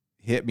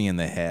hit me in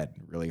the head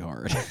really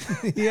hard?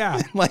 Yeah.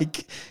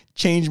 Like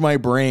change my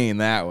brain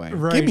that way.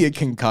 Right. Give me a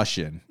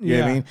concussion. You know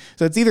what I Yeah. mean?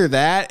 So it's either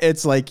that,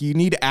 it's like you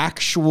need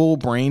actual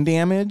brain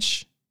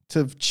damage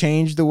to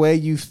change the way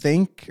you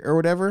think or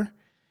whatever,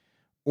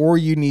 or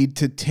you need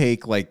to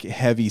take like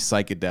heavy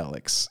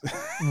psychedelics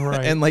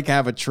Right. and like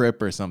have a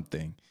trip or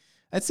something.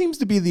 That seems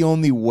to be the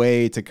only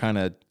way to kind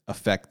of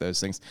affect those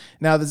things.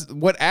 Now,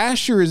 what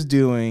Asher is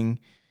doing,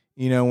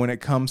 you know, when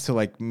it comes to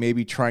like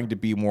maybe trying to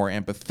be more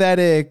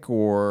empathetic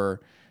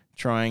or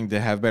trying to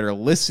have better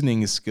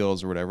listening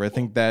skills or whatever, I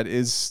think that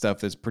is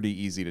stuff that's pretty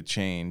easy to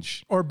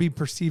change. Or be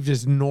perceived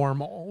as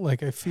normal.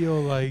 Like, I feel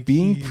like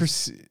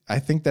I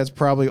think that's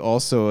probably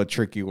also a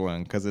tricky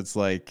one, because it's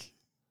like,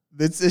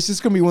 it's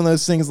just going to be one of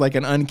those things like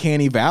an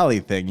uncanny valley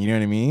thing. You know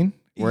what I mean?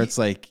 Where it's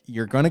like,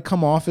 you're going to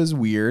come off as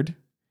weird.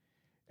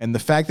 And the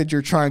fact that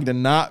you're trying to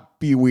not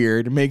be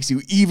weird makes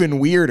you even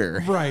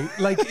weirder. Right.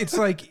 Like, it's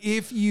like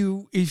if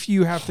you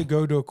have to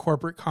go to a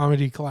corporate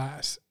comedy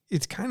class,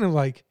 it's kind of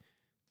like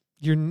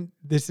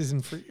this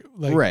isn't for you.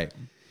 Like, Right.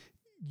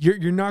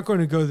 You're not going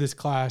to go to this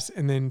class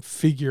and then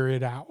figure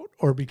it out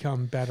or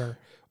become better.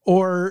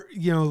 Or,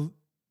 you know,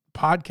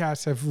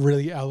 podcasts have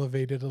really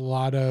elevated a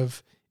lot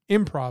of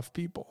improv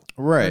people.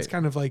 Right. It's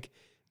kind of like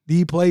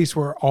the place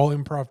where all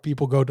improv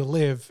people go to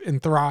live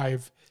and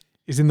thrive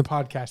is in the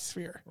podcast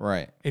sphere.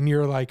 Right. And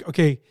you're like,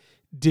 okay,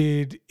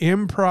 did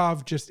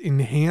improv just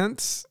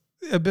enhance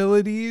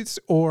abilities,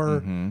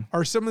 or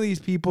are some of these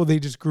people, they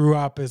just grew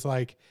up as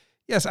like,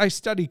 yes, I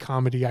study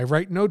comedy, I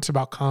write notes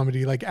about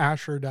comedy like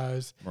Asher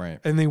does. Right.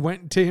 And they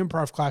went to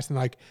improv class and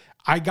like,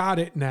 I got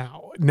it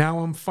now. Now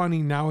I'm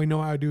funny. Now I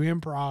know how to do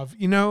improv.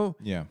 You know?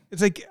 Yeah.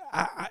 It's like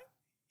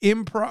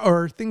improv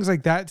or things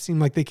like that seem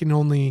like they can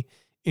only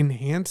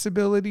enhance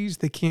abilities.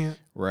 They can't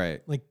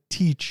Right. like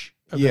teach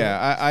abilities.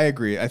 Yeah, I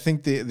agree. I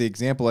think the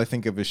example I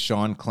think of is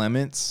Sean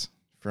Clements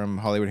from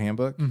Hollywood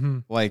Handbook.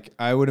 Like,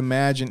 I would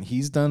imagine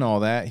he's done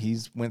all that.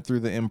 He's went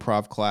through the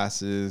improv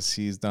classes.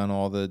 He's done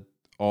all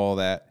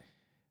that.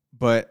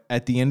 But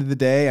at the end of the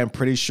day, I'm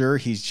pretty sure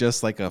he's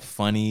just like a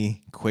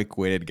funny,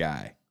 quick-witted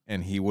guy.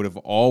 And he would have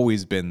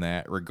always been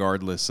that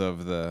regardless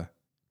of the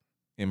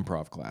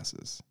improv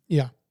classes.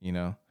 Yeah. You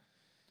know?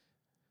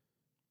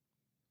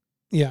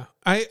 Yeah.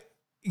 I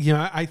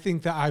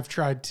think that I've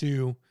tried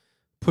to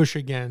push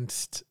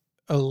against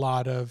a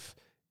lot of,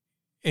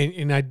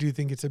 and I do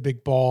think it's a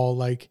big ball.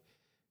 Like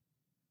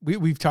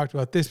we've talked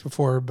about this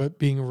before, but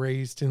being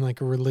raised in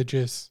like a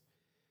religious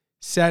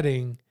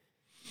setting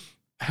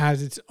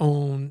has its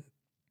own,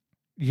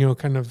 you know,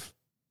 kind of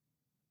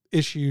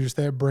issues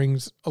that it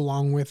brings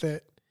along with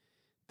it,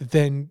 that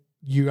then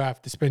you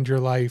have to spend your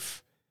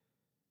life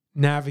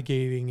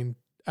navigating. And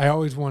I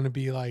always want to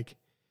be like,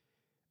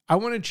 I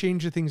want to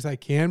change the things I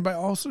can, but I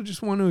also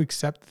just want to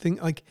accept the thing.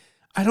 Like,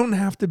 I don't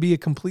have to be a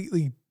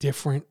completely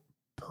different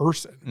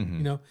person.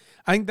 You know,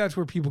 I think that's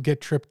where people get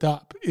tripped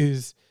up,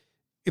 is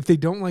if they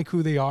don't like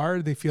who they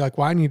are, they feel like,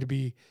 well, I need to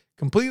be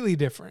completely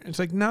different. It's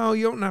like, no,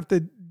 you don't have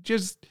to.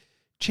 Just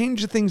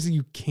change the things that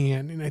you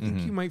can. And I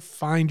think you might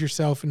find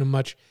yourself in a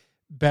much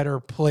better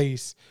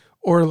place.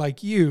 Or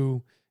like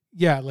you,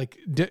 yeah, like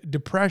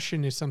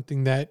depression is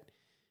something that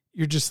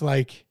you're just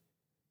like,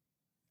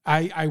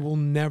 I will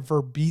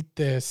never beat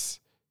this.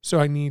 So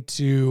I need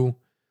to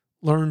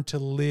learn to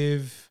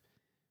live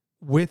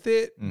with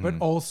it, but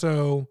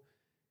also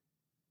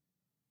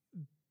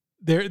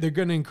they're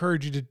going to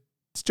encourage you to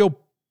still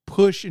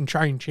push and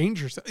try and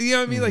change yourself. You know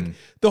what I mean? Like,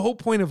 the whole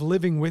point of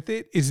living with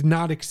it is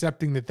not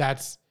accepting that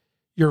that's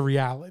your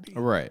reality.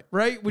 Right.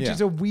 Right. Which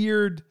is a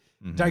weird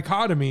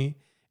dichotomy.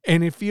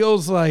 And it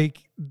feels like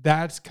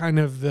that's kind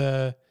of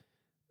the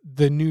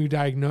new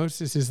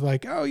diagnosis, is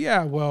like, oh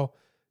yeah, well,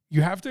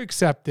 you have to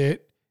accept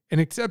it,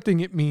 and accepting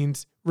it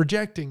means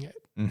rejecting it.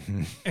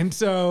 And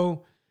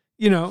so,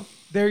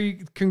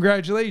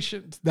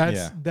 congratulations.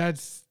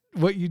 That's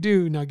what you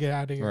do. Now get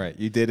out of here. Right.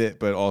 You did it,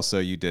 but also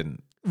you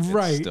didn't.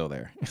 Right. It's still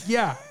there.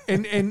 Yeah.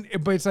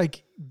 But it's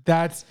like,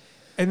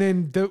 and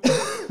then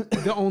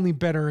the only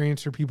better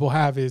answer people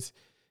have is,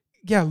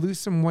 lose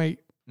some weight.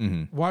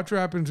 Watch what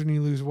happens when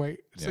you lose weight.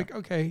 It's like,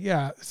 okay,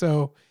 yeah.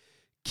 So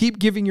keep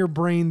giving your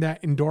brain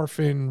that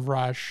endorphin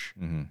rush,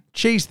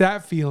 chase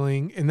that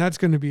feeling, and that's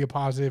going to be a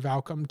positive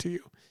outcome to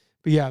you.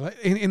 But yeah,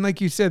 and like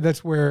you said,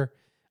 that's where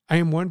I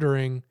am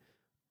wondering,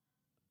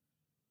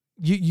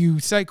 you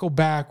cycle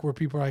back where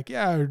people are like,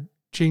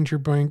 change your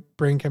brain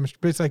chemistry.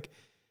 But it's like,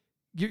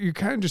 you're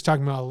kind of just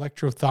talking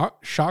about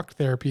shock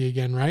therapy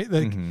again, right?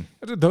 Like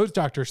that's what those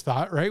doctors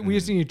thought, right? We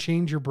just need to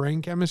change your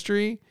brain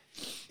chemistry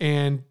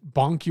and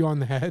bonk you on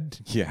the head.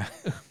 Yeah.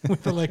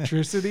 With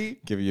electricity.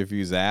 Give you a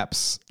few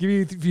zaps.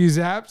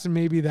 And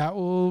maybe that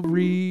will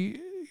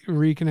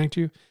reconnect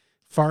you.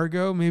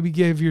 Fargo, maybe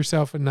give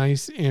yourself a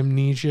nice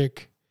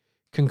amnesic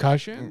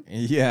concussion.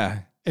 Yeah.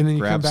 And then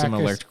you grab come back some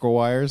electrical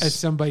wires. As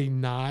somebody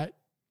not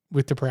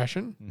with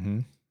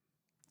depression.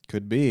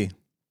 Could be.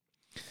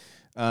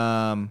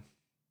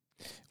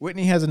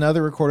 Whitney has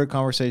another recorded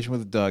conversation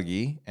with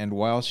Dougie, and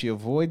while she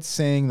avoids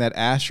saying that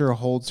Asher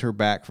holds her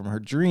back from her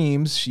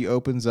dreams, she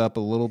opens up a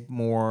little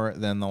more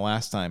than the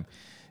last time.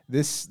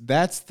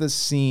 That's the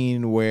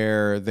scene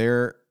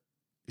where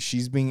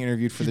she's being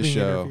interviewed for the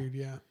show.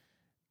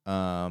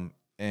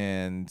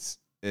 And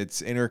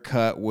it's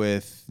intercut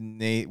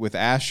with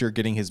Asher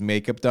getting his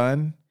makeup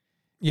done.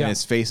 Yeah. And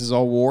his face is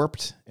all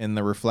warped in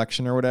the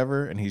reflection or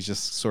whatever, and he's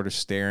just sort of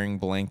staring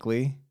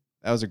blankly.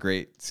 That was a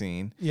great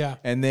scene. Yeah.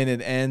 And then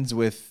it ends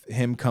with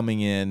him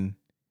coming in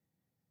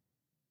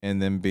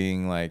and then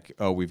being like,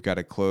 oh, we've got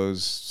a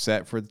close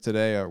set for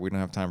today, or we don't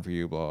have time for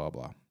you, blah,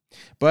 blah, blah.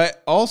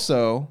 But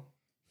also,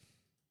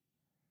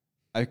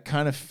 I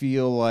kind of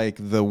feel like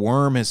the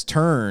worm has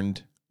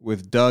turned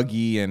with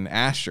Dougie and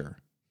Asher,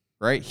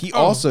 right? He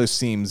also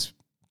seems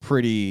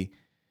pretty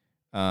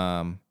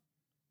hostile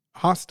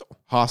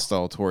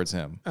towards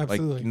him.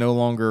 Absolutely. Like no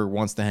longer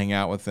wants to hang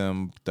out with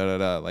him,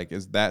 Like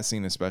is that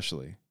scene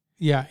especially.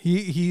 Yeah,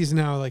 he's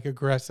now like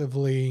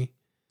aggressively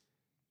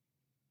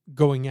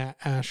going at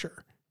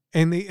Asher.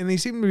 And they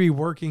seem to be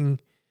working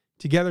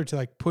together to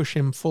like push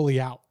him fully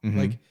out.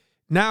 Like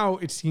now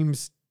it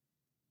seems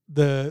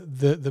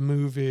the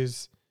move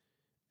is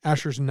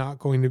Asher's not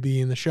going to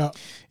be in the show.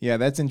 Yeah,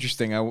 that's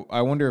interesting.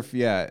 I wonder if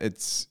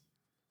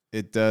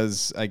it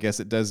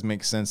does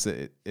make sense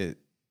that it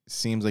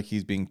seems like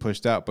he's being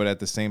pushed out, but at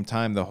the same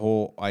time the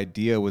whole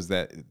idea was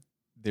that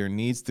there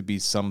needs to be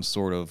some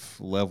sort of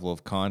level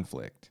of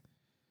conflict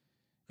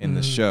in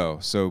the show.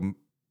 So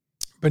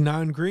but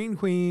non-green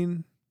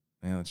queen.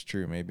 Yeah, that's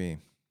true, maybe.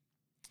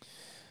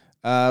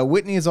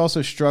 Whitney is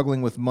also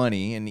struggling with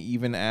money and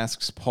even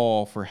asks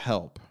Paul for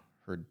help,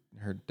 her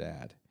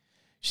dad.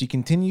 She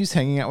continues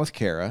hanging out with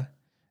Kara,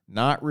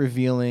 not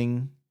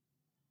revealing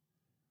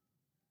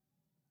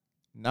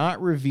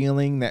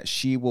that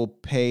she will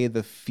pay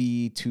the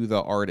fee to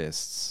the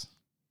artists.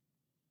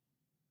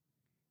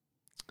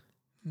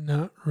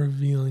 Not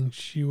revealing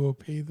she will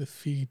pay the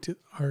fee to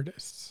the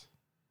artists.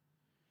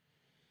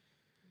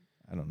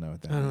 I don't know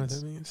what that means. I don't know what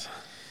that means.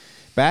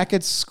 Back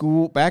at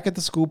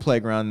the school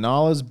playground,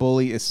 Nala's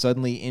bully is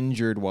suddenly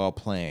injured while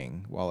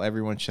playing. While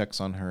everyone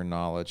checks on her,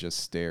 Nala just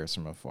stares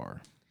from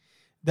afar.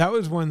 That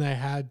was one that I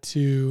had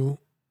to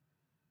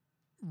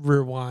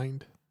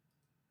rewind.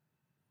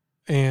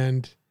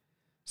 And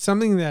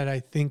something that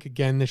I think,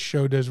 again, this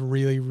show does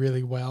really,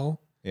 really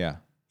well. Yeah.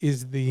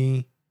 Is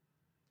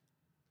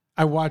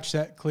I watched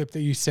that clip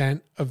that you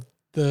sent of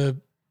the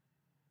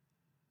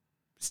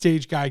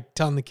stage guy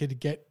telling the kid to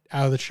get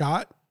out of the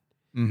shot.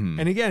 Mm-hmm.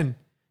 And again,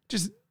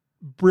 just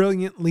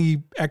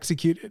brilliantly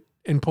executed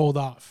and pulled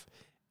off.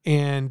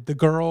 And the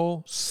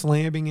girl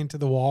slamming into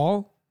the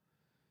wall.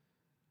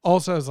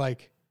 Also, I was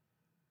like,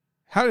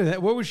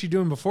 what was she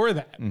doing before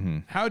that? Mm-hmm.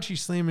 How did she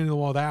slam into the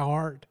wall that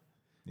hard?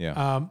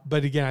 Yeah.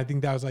 But again, I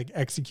think that was like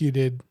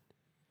executed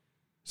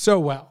so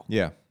well.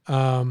 Yeah.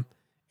 And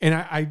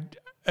I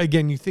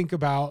again, you think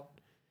about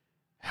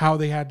how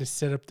they had to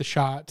set up the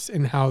shots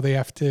and how they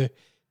have to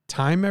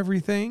time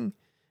everything.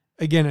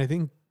 Again, I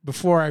think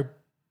before I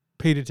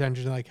paid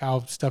attention to like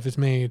how stuff is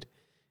made,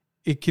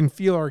 it can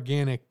feel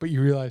organic, but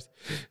you realize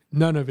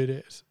none of it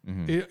is.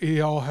 Mm-hmm. It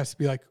all has to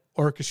be like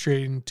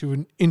orchestrated to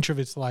an inch of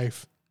its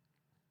life.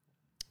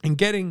 And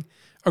getting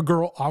a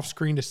girl off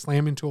screen to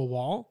slam into a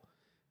wall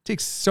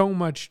takes so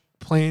much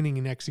planning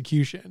and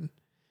execution.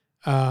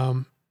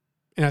 And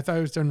I thought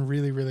it was done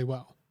really, really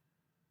well.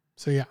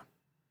 So yeah.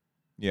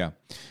 Yeah.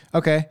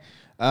 Okay.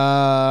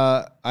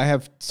 I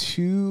have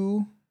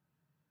two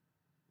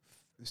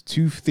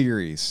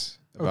theories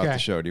about the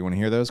show. Do you want to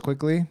hear those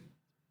quickly?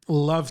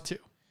 Love to.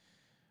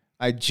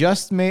 I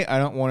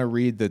don't want to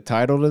read the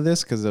title to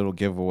this because it'll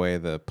give away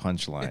the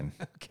punchline.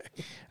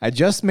 Okay. I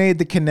just made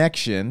the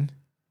connection.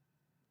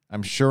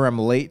 I'm sure I'm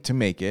late to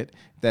make it.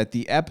 That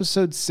the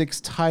episode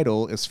 6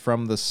 title is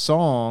from the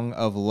song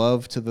of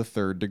Love to the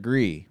Third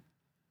Degree.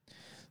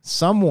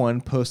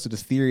 Someone posted a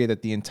theory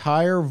that the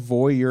entire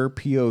voyeur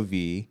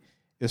POV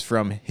is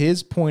from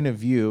his point of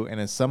view and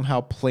is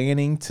somehow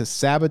planning to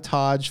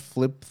sabotage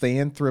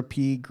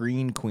Fliphanthropy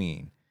Green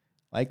Queen.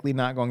 Likely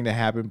not going to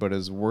happen, but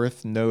is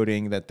worth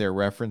noting that they're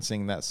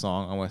referencing that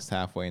song almost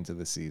halfway into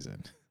the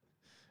season.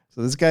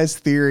 So this guy's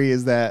theory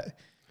is that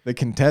the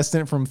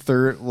contestant from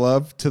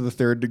Love to the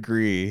Third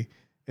Degree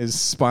is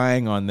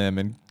spying on them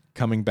and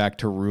coming back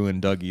to ruin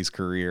Dougie's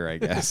career, I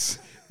guess.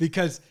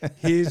 Because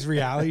his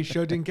reality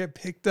show didn't get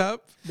picked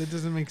up? That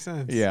doesn't make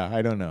sense. Yeah,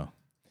 I don't know.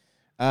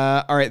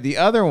 All right, the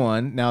other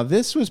one. Now,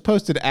 this was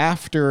posted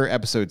after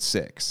episode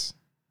 6.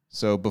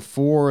 So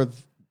before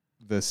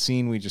the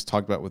scene we just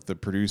talked about with the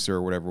producer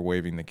or whatever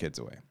waving the kids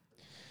away.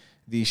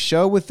 The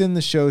show within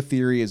the show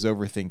theory is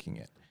overthinking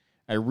it.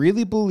 I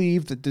really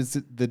believe that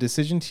the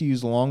decision to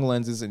use long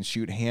lenses and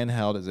shoot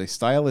handheld is a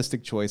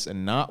stylistic choice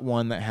and not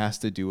one that has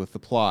to do with the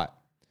plot.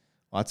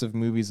 Lots of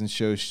movies and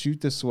shows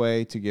shoot this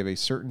way to give a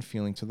certain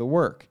feeling to the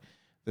work.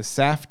 The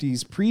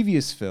Safdie's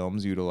previous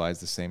films utilize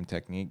the same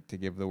technique to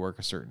give the work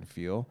a certain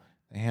feel.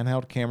 The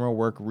handheld camera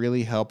work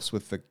really helps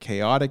with the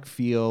chaotic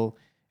feel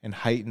and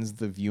heightens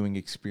the viewing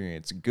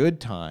experience. Good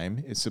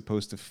Time is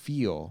supposed to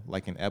feel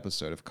like an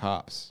episode of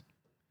Cops.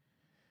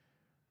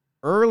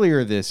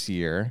 Earlier this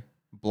year,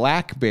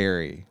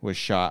 Blackberry was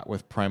shot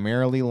with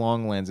primarily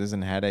long lenses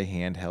and had a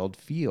handheld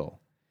feel.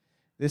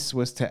 This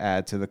was to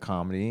add to the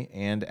comedy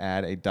and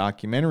add a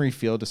documentary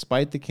feel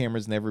despite the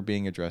cameras never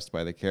being addressed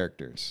by the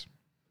characters.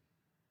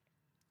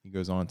 He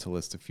goes on to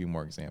list a few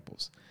more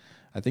examples.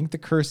 I think The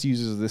Curse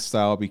uses this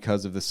style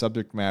because of the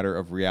subject matter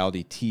of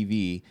reality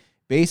TV.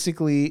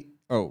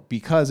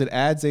 Because it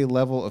adds a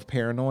level of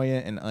paranoia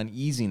and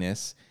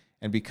uneasiness,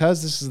 and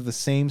because this is the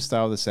same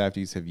style the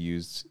Safdies have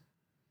used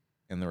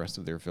in the rest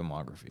of their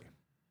filmography.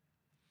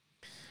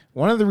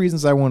 One of the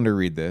reasons I wanted to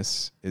read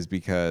this is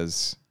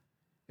because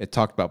it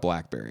talked about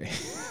Blackberry.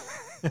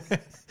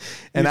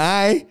 And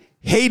I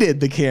hated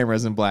the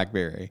cameras in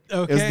Blackberry.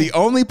 Okay. It was the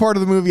only part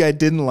of the movie I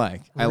didn't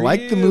like. I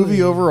liked the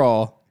movie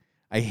overall.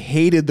 I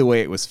hated the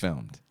way it was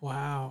filmed.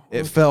 Wow.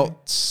 It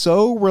felt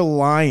so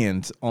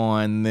reliant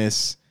on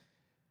this,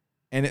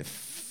 and it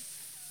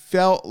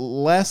felt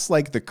less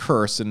like The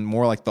Curse and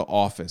more like The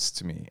Office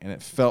to me. And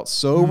it felt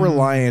so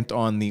reliant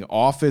on The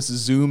Office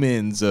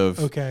zoom-ins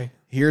of,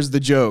 here's the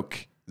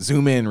joke,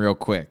 zoom in real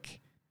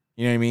quick.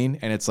 You know what I mean?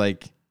 And it's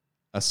like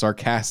a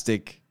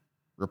sarcastic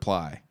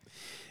reply.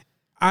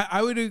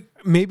 I would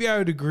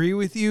agree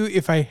with you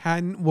if I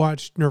hadn't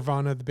watched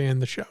Nirvana the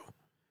band The Show,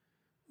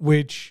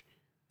 which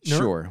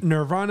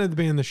Nirvana the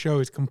band The Show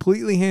is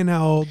completely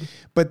handheld,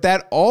 but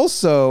that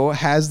also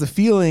has the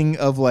feeling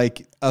of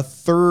like a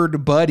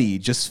third buddy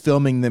just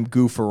filming them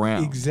goof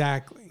around.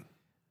 Exactly.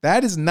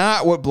 That is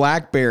not what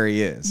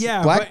Blackberry is.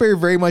 Yeah, Blackberry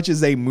very much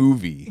is a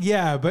movie.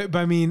 Yeah, but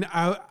I mean,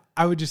 I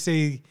would just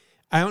say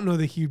I don't know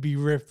that he'd be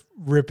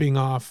ripping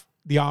off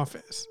The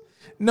Office.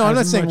 No, I'm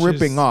not saying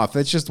ripping off.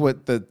 That's just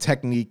what the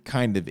technique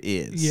kind of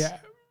is. Yeah,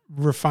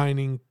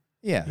 refining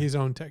his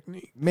own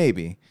technique.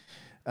 Maybe.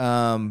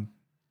 But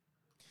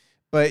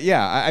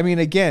yeah, I mean,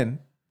 again,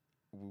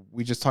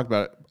 we just talked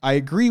about it. I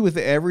agree with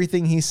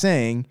everything he's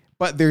saying,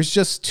 but there's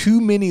just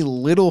too many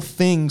little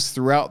things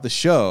throughout the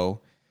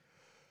show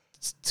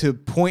to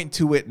point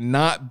to it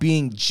not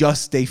being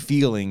just a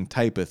feeling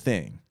type of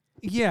thing.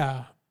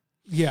 Yeah.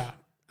 Yeah.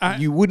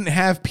 You wouldn't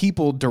have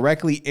people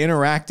directly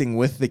interacting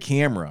with the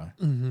camera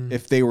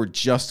if they were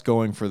just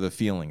going for the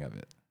feeling of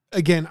it.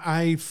 Again,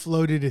 I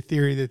floated a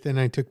theory that then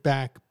I took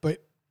back,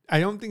 but I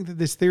don't think that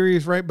this theory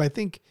is right, but I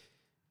think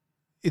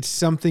it's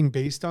something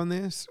based on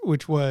this,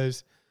 which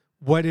was,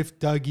 what if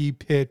Dougie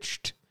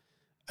pitched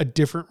a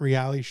different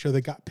reality show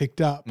that got picked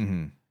up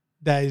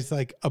that is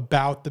like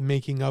about the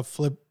making of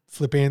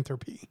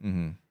Fliphanthropy,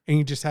 and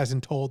he just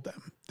hasn't told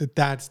them that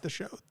that's the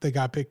show that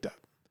got picked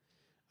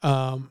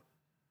up.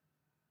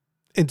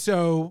 And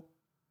so,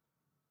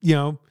 you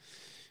know,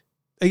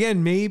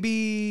 again,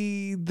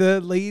 maybe the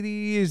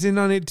lady is in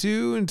on it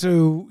too, and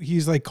so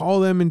he's like,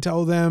 call them and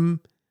tell them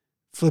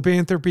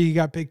Fliphanthropy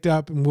got picked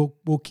up, and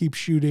we'll keep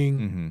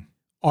shooting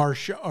our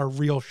show, our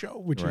real show,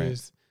 which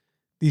is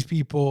these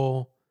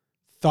people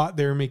thought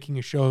they were making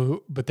a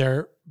show, but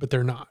they're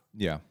not.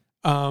 Yeah.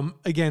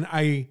 Again,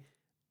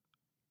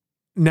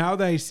 now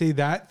that I say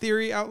that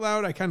theory out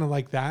loud, I kind of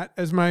like that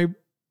as my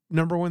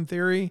number one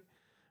theory.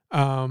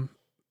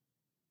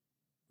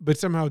 But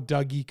somehow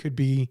Dougie could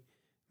be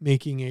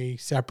making a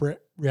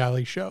separate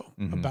reality show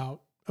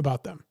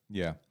about them.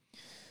 Yeah.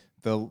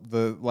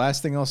 The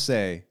last thing I'll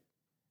say,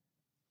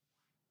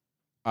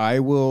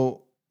 I'm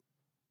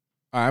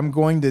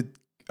going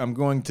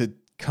to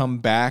come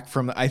back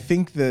from, I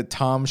think the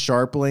Tom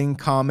Sharpling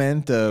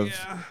comment of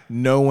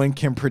no one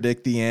can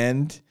predict the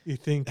end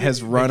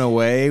has run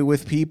away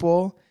with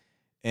people.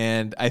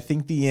 And I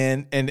think the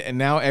end, and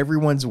now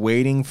everyone's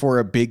waiting for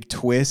a big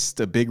twist,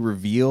 a big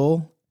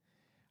reveal.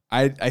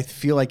 I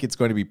feel like it's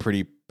going to be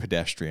pretty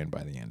pedestrian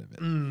by the end of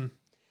it.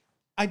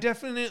 I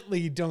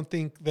definitely don't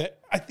think that.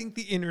 I think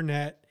the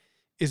internet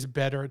is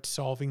better at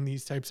solving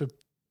these types of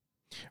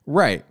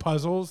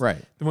puzzles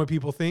than what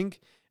people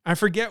think. I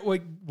forget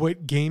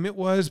what game it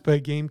was, but a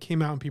game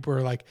came out and people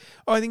were like,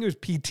 "Oh, I think it was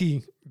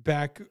PT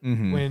back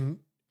when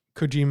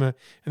Kojima,"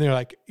 and they're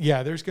like,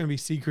 "Yeah, there's going to be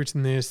secrets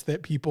in this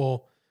that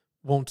people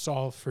won't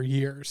solve for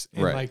years."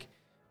 And Right. like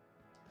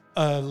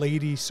a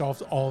lady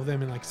solved all of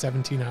them in like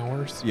 17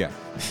 hours. Yeah.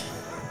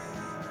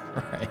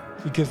 Right.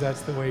 Because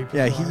that's the way people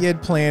Yeah, are. he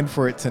had planned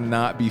for it to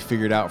not be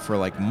figured out for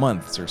like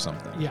months or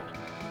something. Yeah.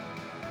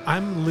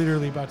 I'm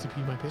literally about to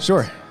pee my pants.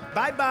 Sure.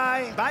 Bye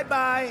bye. Bye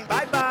bye.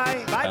 Bye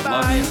bye. Bye I bye.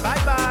 love you.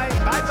 Bye bye.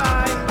 Bye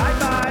bye. Bye